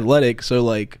I'm pretty athletic. So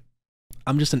like,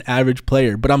 I'm just an average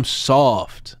player, but I'm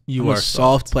soft. I'm a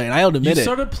soft player. And I'll admit it. You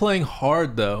started playing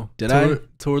hard though. Did I?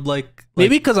 Toward like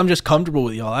maybe because I'm just comfortable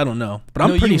with y'all. I don't know, but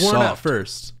I'm pretty soft. At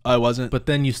first, I wasn't, but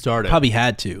then you started. Probably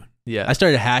had to. Yeah, I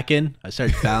started hacking. I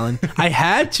started fouling. I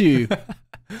had to,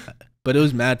 but it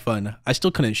was mad fun. I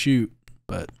still couldn't shoot,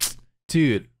 but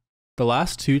dude, the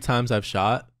last 2 times I've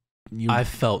shot, I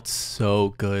felt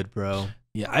so good, bro.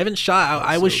 Yeah, I haven't shot.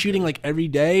 I was shooting like every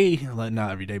day. Like,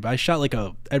 not every day, but I shot like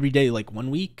every day like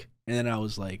 1 week. And then I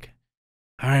was like,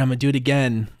 all right, I'm going to do it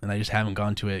again. And I just haven't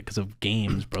gone to it because of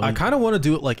games, bro. I kind of want to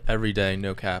do it like every day,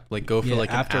 no cap. Like go for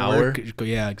like after an hour. Work,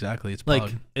 yeah, exactly. It's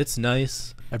like, it's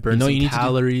nice. I burn some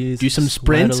calories. Do some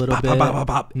sprints, a little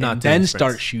bit. Not and then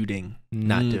start shooting.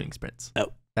 Not doing sprints. Oh.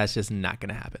 That's just not going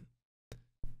to happen.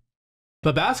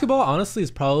 But basketball, honestly,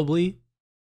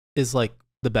 is like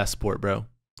the best sport, bro.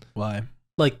 Why?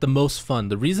 Like the most fun.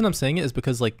 The reason I'm saying it is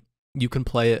because like you can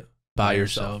play it by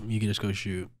yourself. You can just go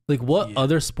shoot. Like what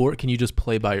other sport can you just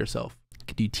play by yourself? You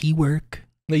could do T-work.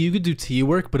 Like you could do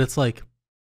T-work, but it's like,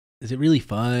 is it really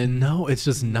fun? No, it's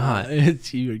just not.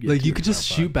 It's like you could just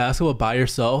shoot basketball by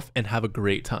yourself and have a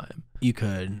great time. You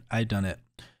could. I've done it.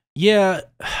 Yeah.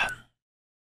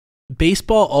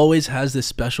 Baseball always has this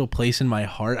special place in my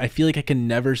heart. I feel like I can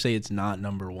never say it's not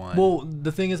number one. Well,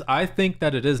 the thing is, I think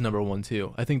that it is number one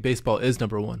too. I think baseball is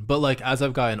number one. But like as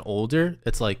I've gotten older,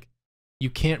 it's like you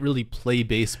can't really play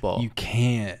baseball. You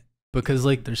can't. Because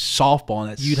like there's softball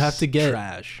and you'd have to get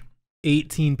trash.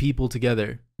 18 people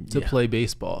together to play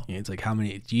baseball. Yeah, it's like how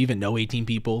many? Do you even know 18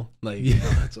 people? Like, you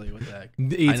know, it's like what the heck?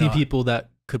 18 people that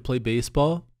could play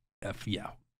baseball. Yeah,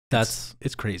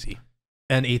 it's crazy.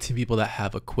 And 18 people that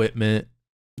have equipment.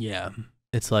 Yeah.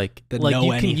 It's like you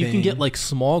can get like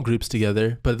small groups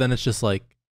together, but then it's just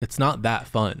like it's not that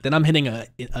fun. Then I'm hitting an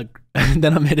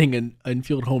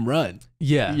infield home run.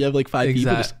 Yeah. You have like 5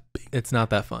 people. It's not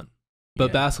that fun.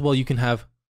 But basketball you can have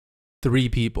 3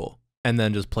 people and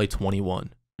then just play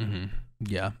 21. Mm-hmm.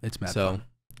 Yeah, it's mad fun.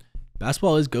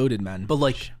 Basketball is goated, man. But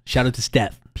like shout out to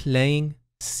Steph. Playing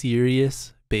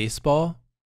serious baseball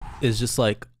is just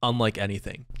like unlike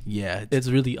anything. Yeah, it's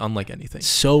really unlike anything.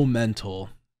 So mental.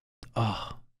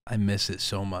 Oh, I miss it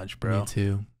so much, bro. Me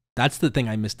too. That's the thing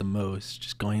I miss the most.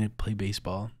 Just going to play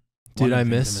baseball. Dude, I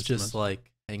miss just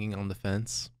like hanging on the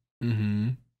fence. Mm-hmm.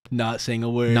 Not saying a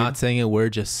word. Not saying a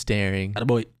word, just staring.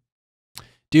 Attaboy.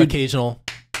 Dude. Occasional.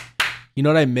 You know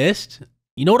what I missed?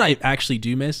 You know what I actually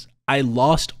do miss? I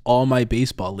lost all my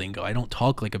baseball lingo. I don't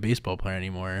talk like a baseball player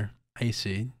anymore. I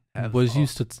see. Was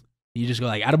used to... You just go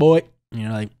like, attaboy. You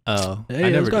know, like, oh,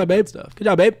 hey, let's go, babe. Stuff. Good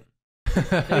job, babe.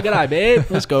 Hey, good eye, babe.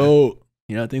 Let's go.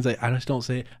 You know, things like, I just don't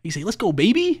say, you say, let's go,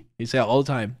 baby. You say it all the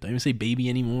time. Don't even say baby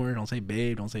anymore. Don't say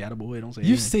babe. Don't say attaboy. Don't say You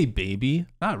anything. Say baby?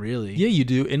 Not really. Yeah, you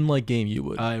do. In like game, you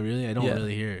would. Really? I don't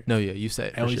really hear it. No, yeah, you say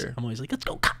it for sure. I'm always like, let's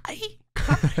go, Kai.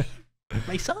 Kai.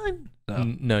 My son.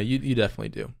 No, you definitely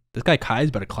do. This guy Kai's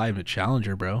about to climb to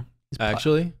Challenger, bro.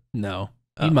 Actually? No.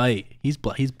 He might. He's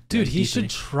dude, he should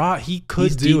try. He could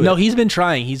he's do it. No, he's been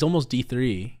trying. He's almost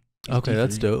D3. Okay, D3.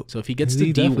 That's dope. So if he gets to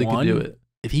D1,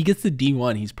 if he gets to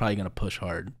D1, he's probably going to push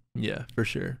hard. Yeah, for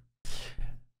sure.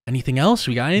 Anything else?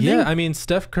 We got anything? Yeah, I mean,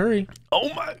 Steph Curry.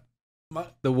 Oh my.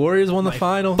 The Warriors won the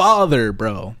finals. Father,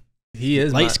 bro. He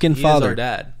is light-skinned father. He is our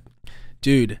dad.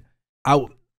 Dude,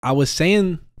 I was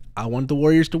saying I wanted the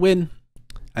Warriors to win.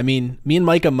 I mean, me and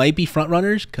Micah might be front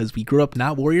runners because we grew up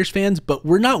not Warriors fans, but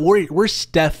we're not Warriors. We're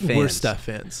Steph fans. We're Steph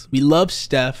fans. We love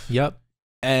Steph. Yep.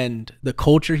 And the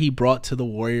culture he brought to the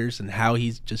Warriors and how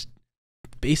he's just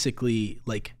basically,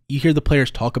 like, you hear the players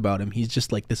talk about him. He's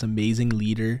just like this amazing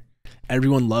leader.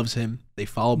 Everyone loves him. They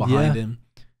follow behind him.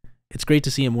 It's great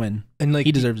to see him win. And like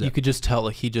he deserves it. You could just tell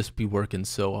like he just be working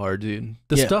so hard, dude.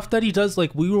 The stuff that he does,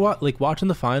 like we were watching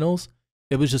the finals,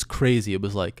 it was just crazy. It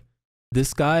was like,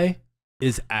 this guy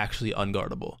is actually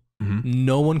unguardable. Mm-hmm.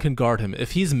 No one can guard him.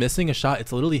 If he's missing a shot,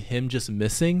 it's literally him just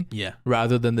missing. Yeah.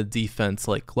 Rather than the defense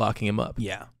like locking him up.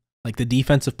 Yeah. Like the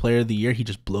defensive player of the year, he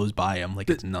just blows by him like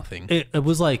it's nothing. It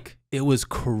was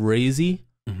crazy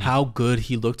how good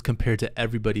he looked compared to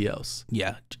everybody else.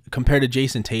 Yeah. Compared to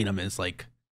Jason Tatum is like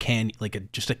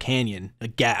just a canyon, a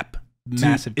gap,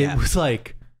 massive gap. It was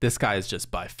like, this guy is just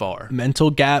by far.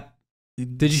 Mental gap.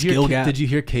 Did you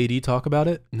hear KD talk about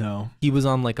it? No. He was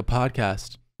on like a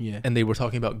podcast. Yeah. And they were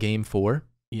talking about game 4.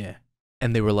 Yeah.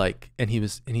 And they were like, and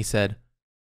he said,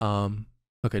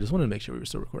 okay, just wanted to make sure we were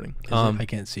still recording. I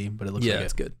can't see, but it looks like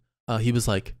it's good. He was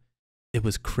like, it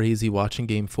was crazy watching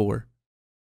game 4.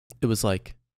 It was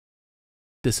like,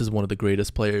 this is one of the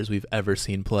greatest players we've ever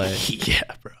seen play. Yeah,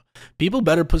 bro. People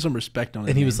better put some respect on him.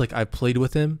 And he was like, I played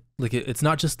with him. Like, it's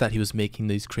not just that he was making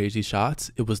these crazy shots.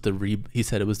 It was he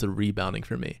said it was the rebounding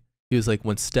for me. He was like,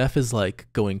 when Steph is like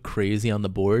going crazy on the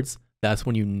boards, that's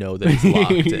when you know that he's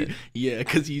locked in. Yeah,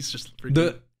 because he's just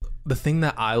the thing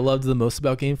that I loved the most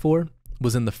about game 4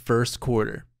 was in the first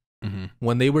quarter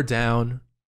when they were down,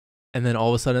 and then all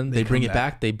of a sudden they bring it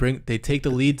back. They take the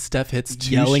lead. Steph hits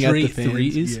 2 straight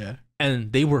threes,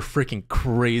 and they were freaking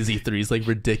crazy threes, like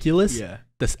ridiculous. Yeah.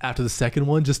 After the second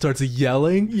one, just starts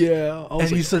yelling. Yeah, and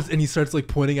he starts like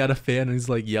pointing at a fan, and he's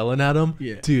like yelling at him.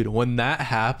 Yeah, dude, when that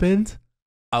happened,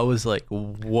 I was like,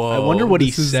 whoa. I wonder what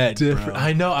he said. Bro.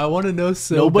 I know. I want to know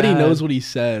so Nobody bad. knows what he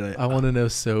said. I want to know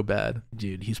so bad.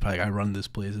 Dude, he's probably like, I run this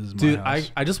place. This is my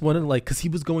house. I just wanted, like, because he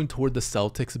was going toward the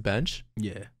Celtics bench.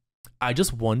 Yeah. I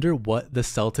just wonder what the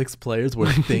Celtics players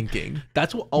were thinking.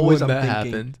 That's what always when I'm that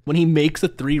thinking. Happened. When he makes a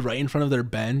 3 right in front of their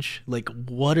bench, like,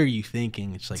 what are you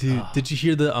thinking? It's like, dude, did you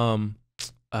hear the,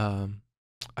 I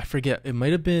forget. It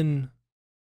might have been,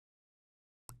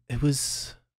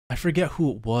 I forget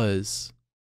who it was.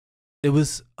 It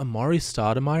was Amari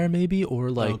Stoudemire maybe,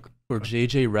 or like, or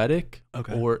JJ Redick,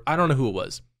 or I don't know who it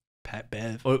was. Pat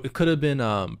Bev. Or it could have been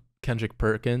Kendrick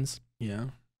Perkins. Yeah.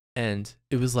 And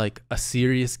it was like a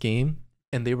serious game,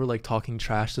 and they were like talking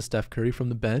trash to Steph Curry from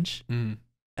the bench, and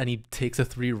he takes a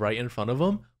 3 right in front of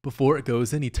him. Before it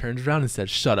goes in, he turns around and says,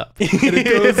 "Shut up," and it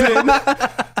goes in.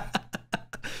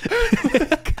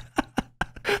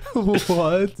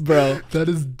 What, bro? That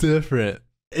is different.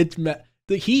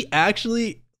 He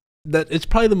actually. It's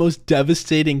probably the most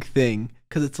devastating thing,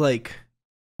 because it's like,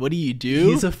 what do you do?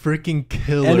 He's a freaking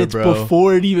killer, and it's bro.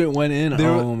 Before it even went in.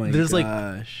 Oh my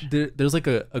gosh. There's like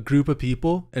a group of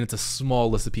people, and it's a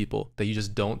small list of people that you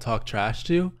just don't talk trash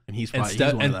to. And he's one of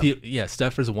them.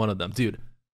 Steph is one of them, dude.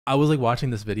 I was like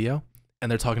watching this video, and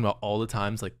they're talking about all the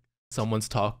times like someone's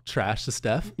talked trash to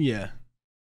Steph. Yeah.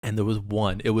 And there was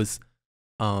one. It was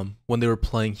when they were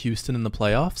playing Houston in the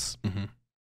playoffs,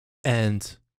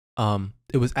 and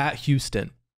it was at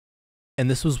Houston, and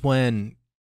this was when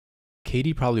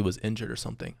KD probably was injured or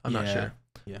something. I'm not sure.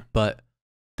 Yeah. But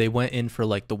they went in for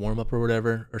like the warm up or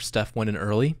whatever, or Steph went in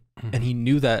early, and he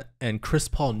knew that, and Chris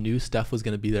Paul knew Steph was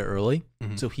going to be there early,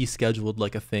 so he scheduled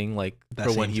like a thing like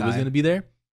for when he was going to be there,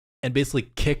 and basically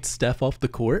kicked Steph off the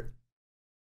court,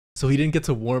 so he didn't get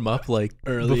to warm up like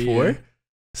early before.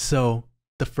 So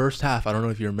the first half, I don't know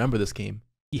if you remember this game,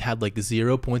 he had like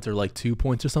 0 points or like 2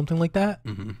 points or something like that.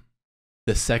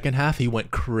 The second half, he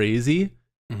went crazy.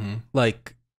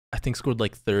 Like, I think scored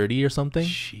like 30 or something.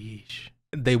 Sheesh.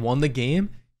 They won the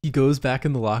game. He goes back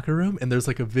in the locker room, and there's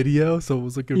like a video. So it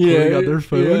was like recording on their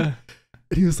phone. Yeah.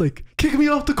 And he was like, "Kick me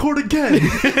off the court again.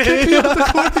 Kick me off the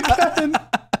court again."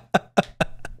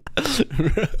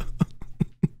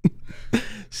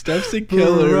 Steph's a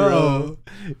killer, bro.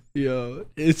 Yo,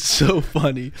 it's so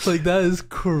funny. Like, that is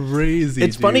crazy.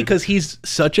 It's funny because he's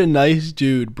such a nice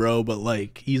dude, bro, but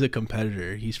like he's a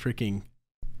competitor. He's freaking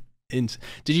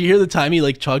Did you hear the time he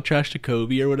like chalk trashed to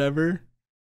Kobe or whatever?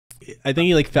 I think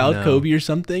he like fouled Kobe or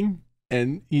something,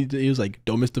 and he was like,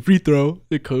 "Don't miss the free throw,"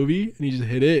 at Kobe, and he just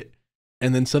hit it.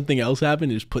 And then something else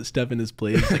happened. He just put Steph in his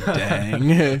place. Like,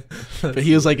 dang. But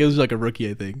he was like, it was like a rookie,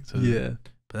 I think. So, yeah.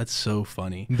 But that's so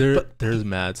funny. There's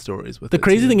mad stories with the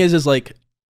crazy thing is like,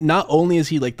 not only is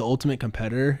he like the ultimate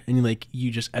competitor, and like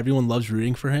everyone loves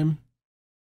rooting for him.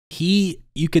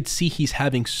 You could see he's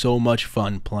having so much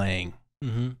fun playing.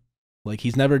 Mm-hmm. Like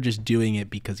he's never just doing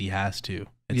it because he has to.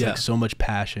 It's like so much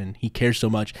passion. He cares so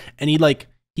much, and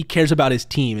he cares about his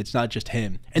team. It's not just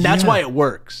him, and that's why it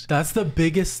works. That's the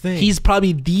biggest thing. He's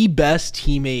probably the best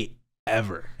teammate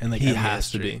ever, and like he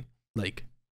has to be like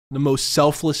the most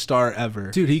selfless star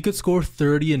ever. Dude, he could score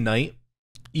 30 a night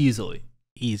easily.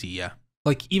 Easy, yeah.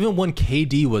 Like even when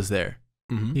KD was there,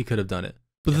 he could have done it.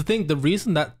 But the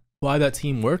reason why that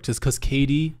team worked is because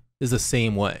KD is the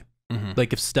same way. Mm-hmm.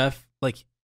 Like if Steph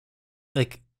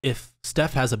if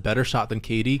Steph has a better shot than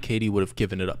KD would have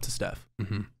given it up to Steph.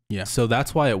 Mm-hmm. Yeah. So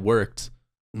that's why it worked.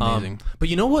 Amazing. But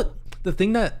you know what? The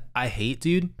thing that I hate,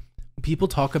 dude, people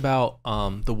talk about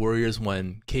the Warriors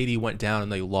when KD went down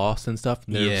and they lost and stuff.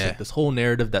 And there's like this whole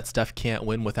narrative that Steph can't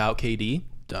win without KD.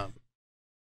 Dumb.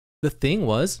 The thing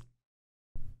was,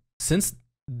 since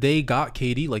they got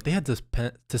KD, like they had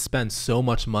to spend so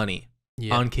much money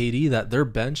on KD that their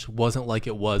bench wasn't like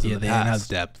it was in the past. Yeah, they didn't have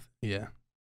depth. Yeah.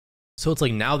 So it's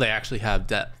like now they actually have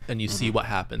depth, and you see what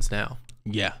happens now.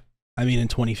 Yeah. I mean, in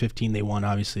 2015, they won.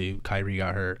 Obviously, Kyrie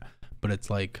got hurt. But it's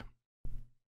like,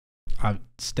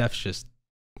 Steph's just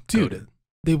Dude,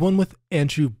 they won with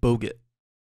Andrew Bogut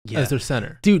as their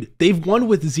center. Dude, they've won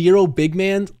with 0 big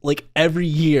man like every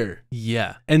year.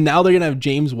 Yeah. And now they're going to have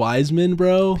James Wiseman,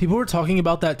 bro. People were talking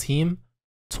about that team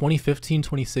 2015,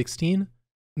 2016,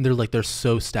 and they're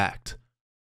so stacked.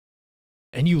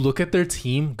 And you look at their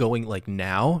team going like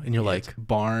now, and you're like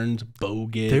Barnes,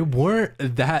 Bogut. They weren't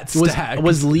that stacked.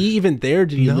 Was Lee even there?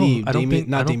 Did he leave? I don't think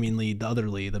Damian Lee, the other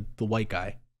Lee, the white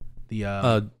guy.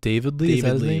 The David Lee. Is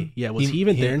that his name? Yeah, was he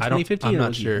even there in 2015? I'm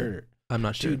not sure. I'm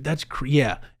not sure. Dude, that's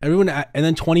everyone. And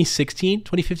then 2015,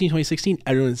 2016,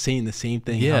 everyone's saying the same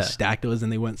thing. Yeah, how stacked it was, and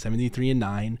they went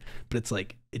 73-9. But it's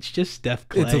like it's just Steph,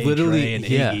 Clay, it's literally Dre, and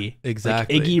Iggy.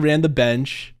 Exactly. Like, Iggy ran the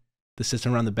bench. The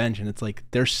system around the bench, and it's like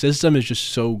their system is just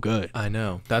so good. I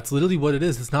know. That's literally what it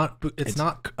is. It's not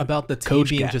about the team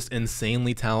being just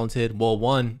insanely talented. Well,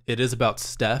 one, it is about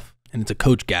Steph, and it's a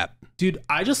coach gap. Dude,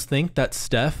 I just think that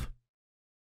Steph,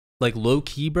 like low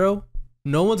key, bro,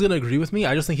 no one's gonna agree with me.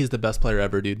 I just think he's the best player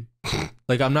ever, dude.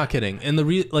 Like, I'm not kidding. And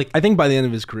I think by the end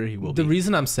of his career he will be. The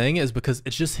reason I'm saying it is because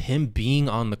it's just him being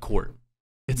on the court.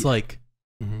 It's like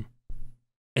and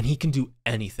he can do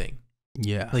anything.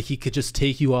 Yeah. Like he could just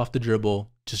take you off the dribble,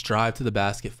 just drive to the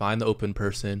basket, find the open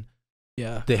person.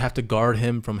 Yeah. They have to guard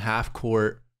him from half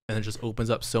court, and it just opens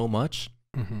up so much.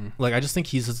 Mm-hmm. Like, I just think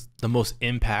he's the most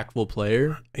impactful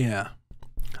player. Yeah.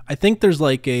 I think there's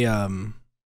like a,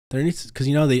 there needs, because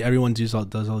everyone does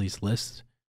all these lists.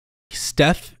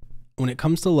 Steph, when it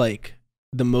comes to like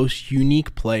the most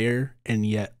unique player and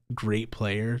yet great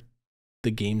player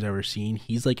the game's ever seen,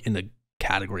 he's like in a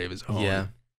category of his own. Yeah.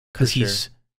 Because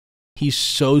he's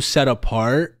so set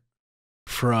apart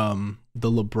from the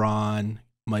LeBron.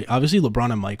 Obviously,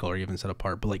 LeBron and Michael are even set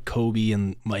apart, but like Kobe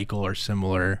and Michael are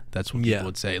similar. That's what people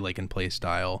would say, like in play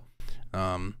style.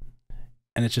 And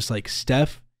it's just like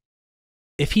Steph,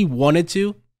 if he wanted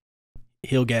to,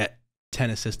 he'll get 10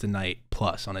 assists a night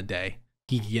plus on a day.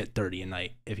 He could get 30 a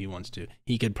night if he wants to.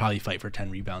 He could probably fight for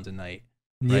 10 rebounds a night.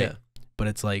 Right? Yeah. But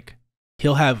it's like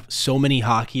he'll have so many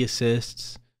hockey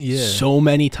assists. Yeah. So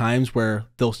many times where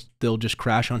they'll just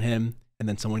crash on him, and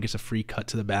then someone gets a free cut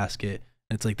to the basket.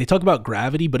 And it's like they talk about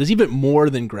gravity, but it's even more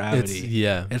than gravity.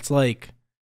 It's like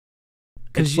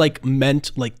because like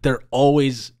meant like they're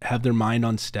always have their mind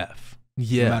on Steph.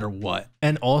 Yeah. No matter what.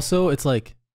 And also it's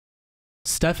like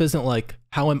Steph isn't like,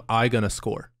 how am I gonna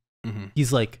score? Mm-hmm.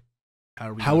 He's like,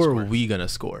 how are we gonna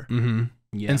score? Mm-hmm.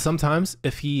 Yeah. And sometimes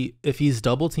if he's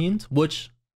double teamed,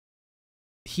 which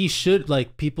he should,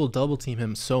 like, people double team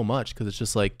him so much because it's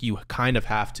just like you kind of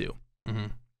have to. Mm-hmm.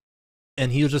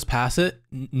 And he'll just pass it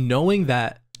knowing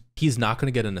that he's not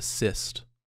going to get an assist.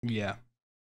 Yeah.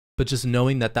 But just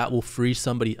knowing that will free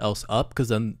somebody else up, because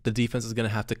then the defense is going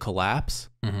to have to collapse,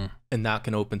 and that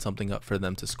can open something up for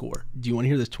them to score. Do you want to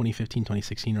hear this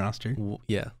 2015-2016 roster?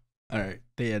 Yeah. All right.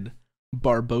 They had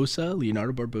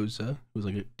Leonardo Barbosa, who was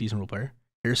like a decent role player,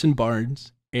 Harrison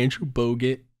Barnes, Andrew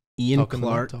Bogut, Ian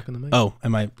Clark. Talking to Mike. Oh,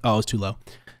 am I? Oh, I was too low.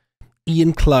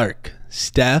 Ian Clark,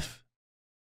 Steph,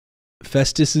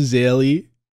 Festus Ezeli,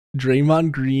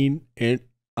 Draymond Green, and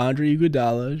Andre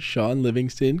Iguodala, Sean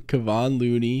Livingston, Kevon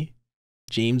Looney,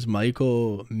 James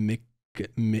Michael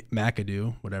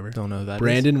McAdoo, whatever. Don't know who that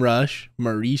Brandon Rush,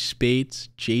 Maurice Spates,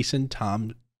 Jason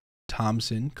Thompson,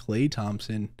 Klay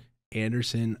Thompson,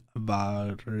 Anderson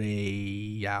Varejao.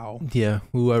 Yeah,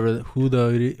 who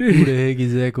the heck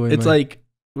is that going? It's like,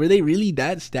 were they really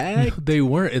that stacked? No, they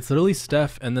weren't. It's literally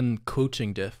Steph and then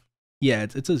coaching diff. Yeah,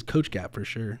 it's a coach gap for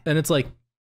sure. And it's like,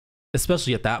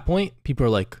 especially at that point, people are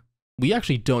like, we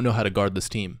actually don't know how to guard this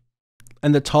team.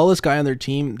 And the tallest guy on their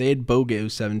team, they had Bogut,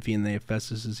 who's 7 feet, and they have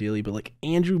Festus Ezeli, but like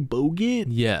Andrew Bogut?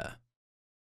 Yeah.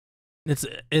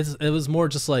 It was more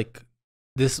just like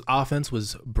this offense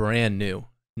was brand new.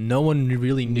 No one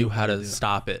really knew how to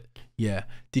stop it. Yeah.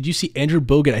 Did you see Andrew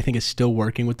Bogut, I think, is still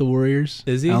working with the Warriors?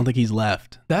 Is he? I don't think he's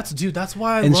left. That's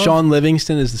why And Sean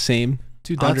Livingston is the same.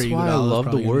 Dude, that's why I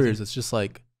love the Warriors. It's just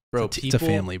like, bro, it's a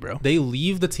family, bro. They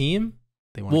leave the team.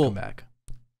 They want to come back.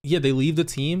 Yeah, they leave the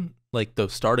team, like the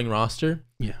starting roster.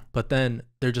 Yeah. But then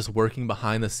they're just working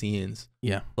behind the scenes.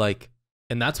 Yeah. Like,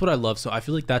 and that's what I love. So I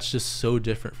feel like that's just so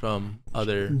different from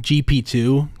other.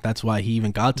 GP2, that's why he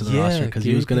even got to the roster, because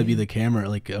he was going to be the camera,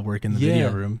 like work in the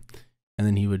video room. And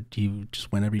then he would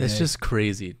just win every day. It's just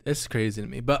crazy. It's crazy to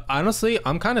me. But honestly,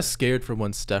 I'm kind of scared for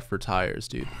when Steph retires,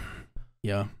 dude.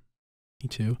 Yeah. Me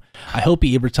too. I hope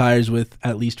he retires with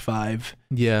at least 5.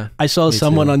 Yeah. I saw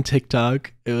someone on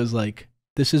TikTok. It was like,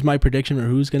 this is my prediction for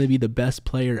who's going to be the best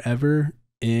player ever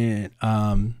in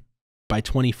by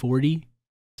 2040.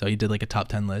 So he did like a top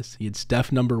 10 list. He had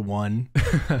Steph number 1.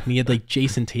 And he had like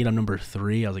Jason Tatum number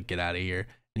 3. I was like, get out of here.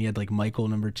 And he had like Michael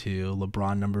number 2,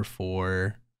 LeBron number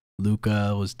 4.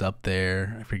 Luka was up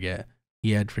there. I forget.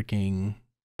 He had freaking,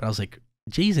 but I was like,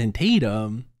 Jason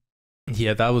Tatum.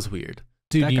 Yeah, that was weird.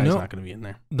 Dude, that guy's not going to be in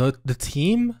there. The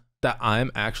team that I'm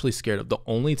actually scared of, the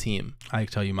only team. I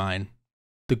can tell you mine.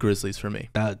 The Grizzlies for me.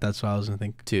 That's what I was going to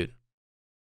think. Dude.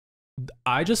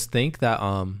 I just think that,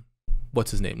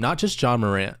 what's his name? Not just John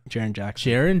Morant. Jaren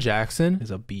Jackson. Jaren Jackson is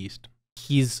a beast.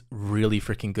 He's really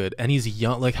freaking good. And he's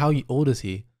young. Like, how old is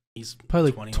he? He's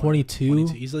probably like 22.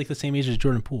 He's like the same age as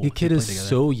Jordan Poole. The kid is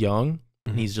so young,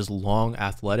 and he's just long,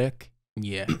 athletic.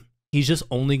 Yeah. He's just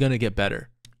only going to get better.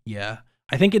 Yeah.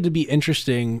 I think it'd be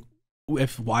interesting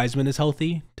if Wiseman is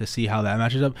healthy to see how that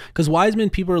matches up. Because Wiseman,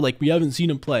 people are like, we haven't seen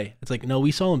him play. It's like, no,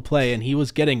 we saw him play, and he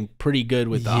was getting pretty good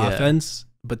with the offense,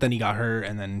 but then he got hurt,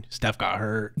 and then Steph got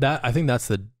hurt. I think that's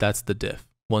the diff.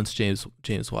 Once James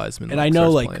Wiseman, and I know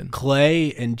like playing.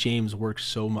 Klay and James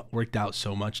worked out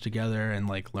so much together and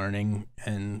like learning,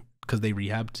 and because they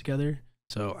rehabbed together.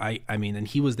 So I mean, and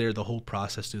he was there the whole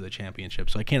process through the championship.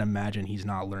 So I can't imagine he's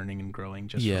not learning and growing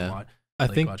just from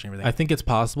watching everything. I think it's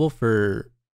possible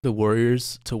for the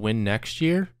Warriors to win next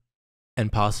year,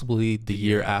 and possibly the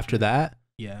year after that.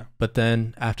 Yeah, but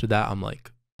then after that, I'm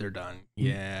like, they're done.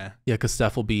 Yeah, because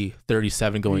Steph will be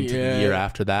 37 going to the year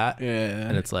after that. Yeah,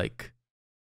 and it's like.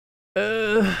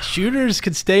 Shooters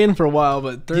could stay in for a while,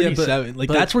 but 37, but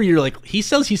that's where you're like, he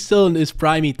says he's still in his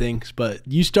prime, he thinks, but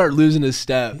you start losing his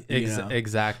step.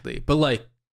 Exactly. But like,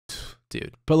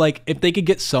 dude. But like, if they could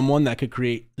get someone that could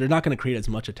create, they're not going to create as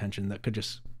much attention. That could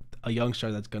just a young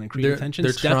star that's going to create attention.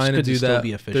 They're trying to do that.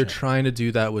 Be efficient. They're trying to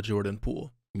do that with Jordan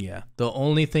Poole. Yeah. The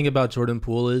only thing about Jordan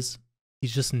Poole is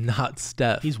he's just not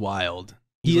Steph. He's wild.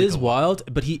 He is wild,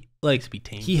 but he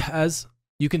has.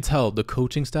 You can tell the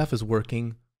coaching staff is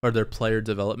working. Or their player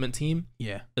development team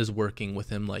is working with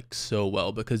him like so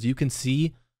well, because you can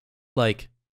see like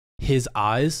his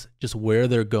eyes just where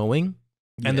they're going,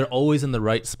 and they're always in the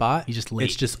right spot. He's just late.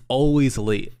 It's just always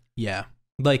late. Yeah.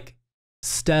 Like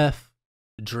Steph,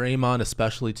 Draymond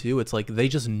especially too. It's like they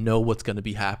just know what's going to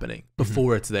be happening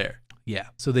before it's there. Yeah.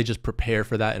 So they just prepare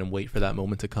for that and wait for that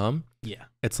moment to come. Yeah.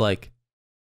 It's like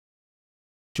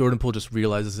Jordan Poole just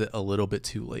realizes it a little bit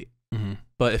too late. Mm-hmm.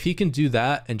 But if he can do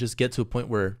that and just get to a point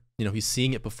where, you know, he's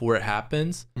seeing it before it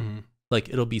happens, like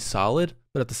it'll be solid.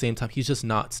 But at the same time, he's just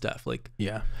not Steph. Like,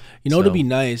 yeah, you know, it'd be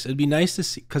nice. It'd be nice to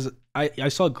see, because I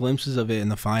saw glimpses of it in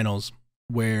the finals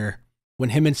where when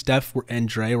him and Steph and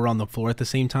Dre were on the floor at the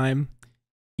same time,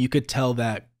 you could tell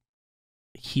that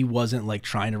he wasn't like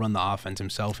trying to run the offense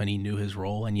himself, and he knew his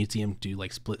role. And you'd see him do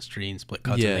like split screens, split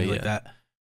cuts, and things like that,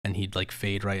 and he'd like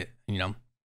fade right, you know.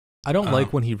 I don't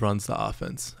like when he runs the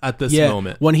offense at this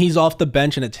moment. When he's off the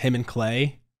bench and it's him and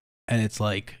Klay, and it's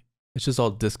like it's just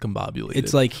all discombobulated.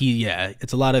 It's like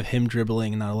it's a lot of him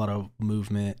dribbling and not a lot of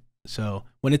movement. So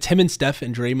when it's him and Steph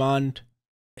and Draymond,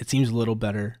 it seems a little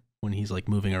better when he's like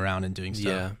moving around and doing stuff.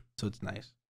 Yeah. So it's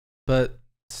nice. But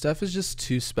Steph is just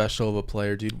too special of a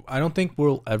player, dude. I don't think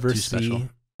we'll ever see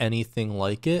anything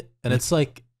like it. And it's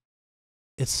like,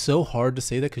 it's so hard to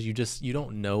say that because you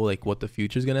don't know like what the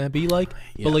future is gonna be like.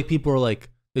 Yeah. But like people are like,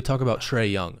 they talk about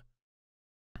Trae Young.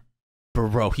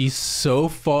 Bro, he's so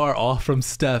far off from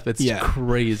Steph. It's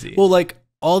crazy. Well, like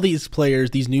all these players,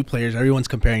 these new players, everyone's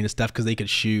comparing to Steph because they could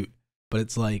shoot. But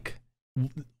it's like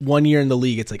 1 year in the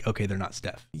league, it's like, okay, they're not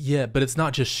Steph. Yeah, but it's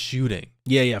not just shooting.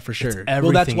 Yeah, for sure.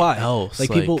 Well, that's why. Else.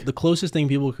 Like people, the closest thing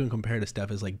people can compare to Steph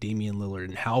is like Damian Lillard.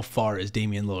 And how far is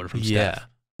Damian Lillard from Steph?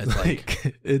 It's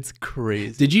like it's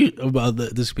crazy. Did you? Well,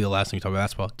 this could be the last thing we talk about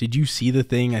basketball. Did you see the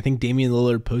thing? I think Damian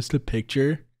Lillard posted a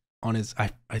picture on his. I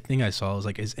think I saw it was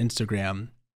like his Instagram,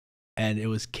 and it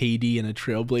was KD in a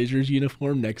Trailblazers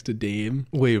uniform next to Dame.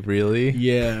 Wait, really?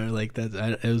 Yeah, like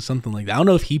that. It was something like that. I don't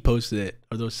know if he posted it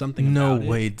or there was something. No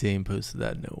way, Dame posted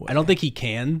that. No way. I don't think he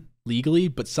can legally,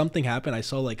 but something happened. I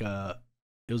saw like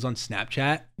it was on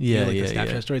Snapchat. Yeah, the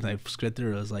Snapchat stories. And I scrolled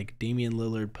through. It was like Damian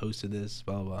Lillard posted this.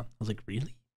 Blah blah blah. I was like,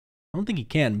 really? I don't think he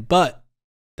can, but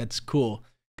that's cool.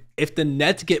 If the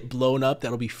Nets get blown up,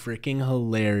 that'll be freaking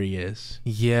hilarious.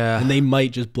 Yeah. And they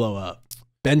might just blow up.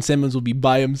 Ben Simmons will be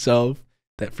by himself.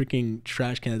 That freaking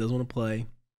trash can that doesn't want to play.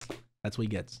 That's what he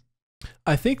gets.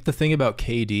 I think the thing about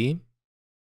KD,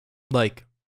 like,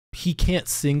 he can't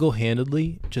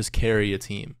single-handedly just carry a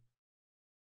team.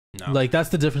 No. Like, that's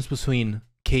the difference between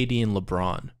KD and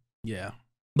LeBron. Yeah.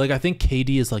 Like, I think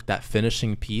KD is like that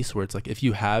finishing piece where it's like, if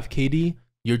you have KD,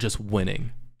 you're just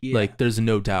winning. Yeah. Like, there's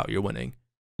no doubt you're winning.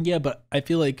 Yeah, but I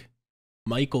feel like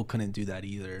Michael couldn't do that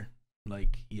either.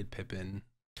 Like, he had Pippen.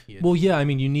 Well, yeah, I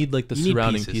mean, you need, like, the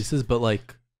surrounding pieces, but,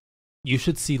 like, you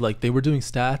should see, like, they were doing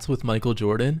stats with Michael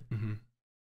Jordan.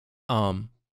 Mm-hmm.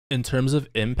 In terms of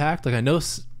impact, like, I know,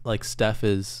 like, Steph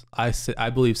is,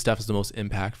 I believe Steph is the most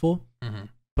impactful, mm-hmm.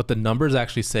 but the numbers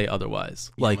actually say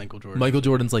otherwise. Yeah, like, Michael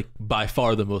Jordan's, like, by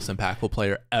far the most impactful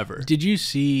player ever. Did you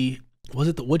see...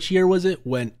 which year was it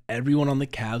when everyone on the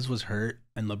Cavs was hurt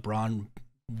and LeBron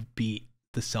beat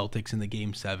the Celtics in the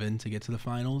Game 7 to get to the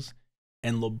finals?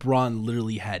 And LeBron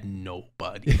literally had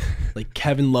nobody. Like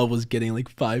Kevin Love was getting like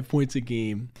 5 points a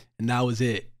game, and that was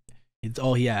it. It's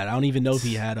all he had. I don't even know if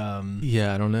he had.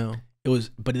 Yeah, I don't know. It was,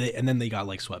 and then they got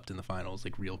like swept in the finals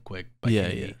like real quick.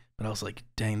 Yeah. But I was like,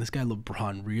 dang, this guy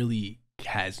LeBron really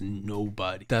has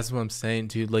nobody. That's what I'm saying,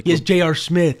 dude. Like he has J.R.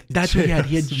 Smith. That's what he had.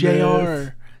 He had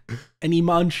J.R. and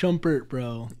Iman Shumpert,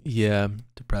 bro. Yeah,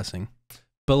 depressing.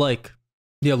 But like,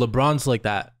 yeah, LeBron's like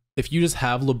that. If you just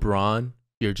have LeBron,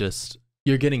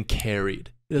 you're getting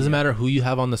carried. It doesn't matter who you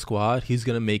have on the squad. He's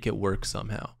gonna make it work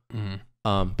somehow.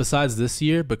 Mm-hmm. Besides this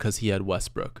year, because he had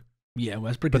Westbrook. Yeah,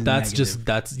 Westbrook. But that's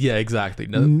exactly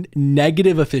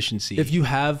negative efficiency. If you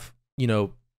have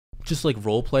just like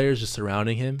role players just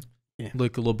surrounding him,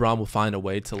 like LeBron will find a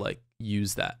way to like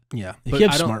use that. Yeah, if you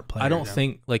have smart players. I don't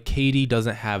think like KD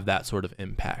doesn't have that sort of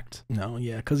impact. No,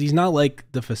 yeah, because he's not like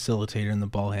the facilitator and the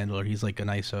ball handler. He's like an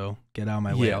ISO. Get out of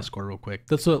my way. I'll score real quick.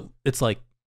 That's what it's like.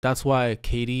 That's why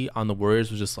KD on the Warriors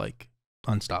was just like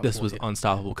unstoppable. This was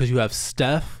unstoppable because you have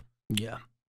Steph,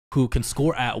 who can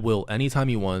score at will anytime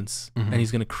he wants, and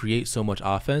he's gonna create so much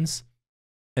offense.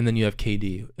 And then you have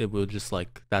KD. It will just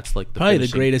like that's like probably the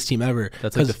greatest team ever.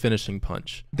 That's like the finishing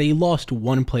punch. They lost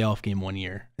one playoff game 1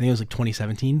 year. I think it was like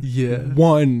 2017. Yeah,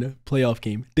 one playoff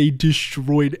game. They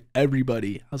destroyed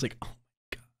everybody. I was like, oh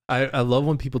my god. I love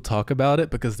when people talk about it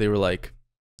because they were like,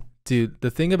 dude,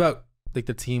 the thing about like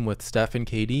the team with Steph and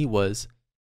KD was,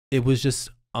 it was just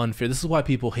unfair. This is why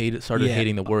people started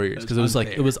hating the Warriors because it was like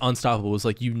it was unstoppable. It was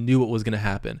like you knew what was gonna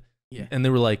happen. Yeah, and they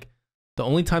were like, the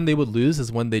only time they would lose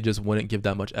is when they just wouldn't give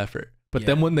that much effort. But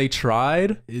then when they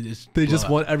tried, they just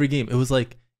won every game. It was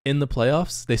like in the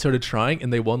playoffs, they started trying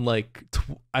and they won like,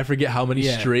 I forget how many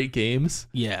straight games.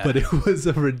 Yeah. But it was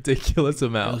a ridiculous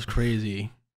amount. It was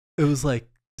crazy. It was like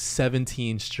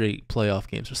 17 straight playoff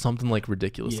games or something like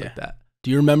ridiculous like that.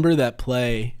 Do you remember that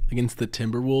play against the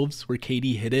Timberwolves where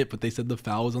KD hit it, but they said the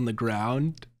foul was on the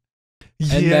ground?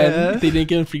 And then they didn't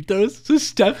give him free throws. So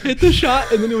Steph hit the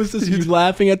shot, and then it was just you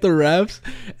laughing at the refs.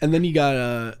 And then he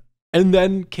got and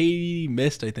then KD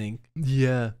missed, I think.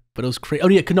 Yeah. But it was crazy. Oh,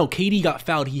 yeah. No, KD got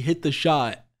fouled. He hit the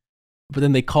shot, but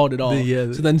then they called it off.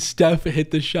 So then Steph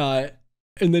hit the shot,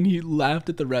 and then he laughed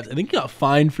at the refs. I think he got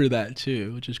fined for that,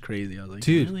 too, which is crazy. I was like,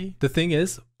 dude, really? The thing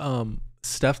is,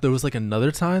 Steph, there was like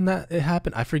another time that it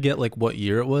happened. I forget like what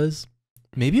year it was.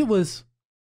 Maybe it wasn't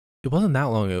that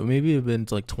long ago. Maybe it had been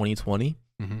like 2020.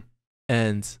 Mm-hmm.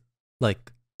 And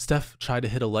like Steph tried to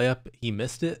hit a layup. He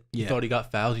missed it. He thought he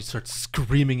got fouled. He starts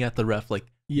screaming at the ref like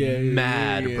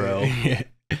mad, bro. Yeah.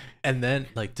 And then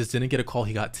like just didn't get a call.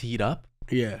 He got teed up.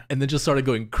 Yeah. And then just started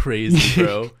going crazy,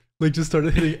 bro. like just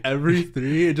started hitting every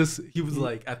three. He was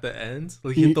like at the end,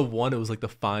 like he hit the one. It was like the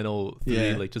final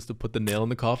three, like just to put the nail in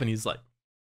the coffin. He's like,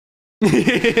 oh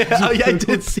yeah, I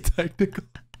did see technical.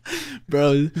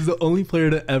 Bro, he's the only player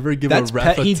to ever give a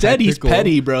ref a he said he's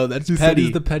petty, bro. That's he petty. Said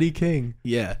he's the petty king.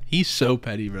 Yeah, he's so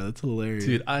petty, bro. That's hilarious.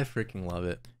 Dude, I freaking love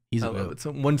it. I love it.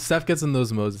 So when Steph gets in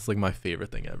those modes, it's like my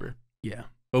favorite thing ever. Yeah.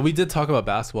 But we did talk about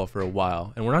basketball for a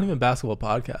while, and we're not even a basketball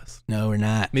podcast. No, we're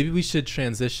not. Maybe we should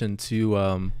transition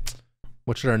to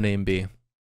what should our name be?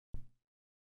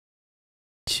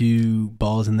 2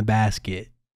 balls in the basket.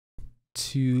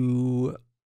 2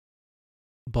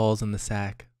 balls in the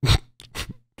sack.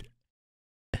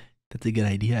 That's a good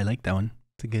idea. I like that one.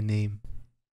 It's a good name.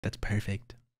 That's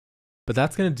perfect. But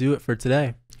that's gonna do it for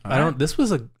today. I feel like this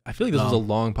was a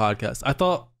long podcast. I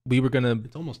thought we were gonna.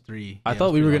 It's almost 3. I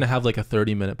thought we were gonna have like a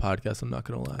 30-minute podcast. I'm not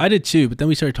gonna lie. I did too, but then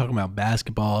we started talking about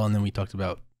basketball, and then we talked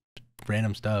about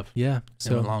random stuff. Yeah.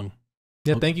 So long.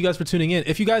 Yeah. Thank you guys for tuning in.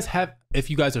 If you guys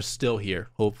are still here,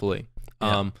 hopefully,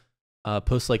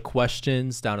 post like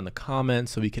questions down in the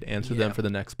comments so we could answer them for the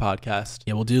next podcast.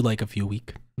 Yeah, we'll do like a few a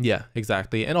week. Yeah,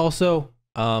 exactly. And also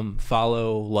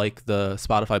follow like the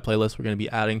Spotify playlist. We're going to be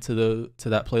adding to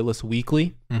that playlist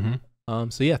weekly. Mm-hmm.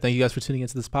 So yeah, thank you guys for tuning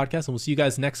into this podcast, and we'll see you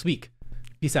guys next week.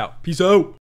 Peace out. Peace out.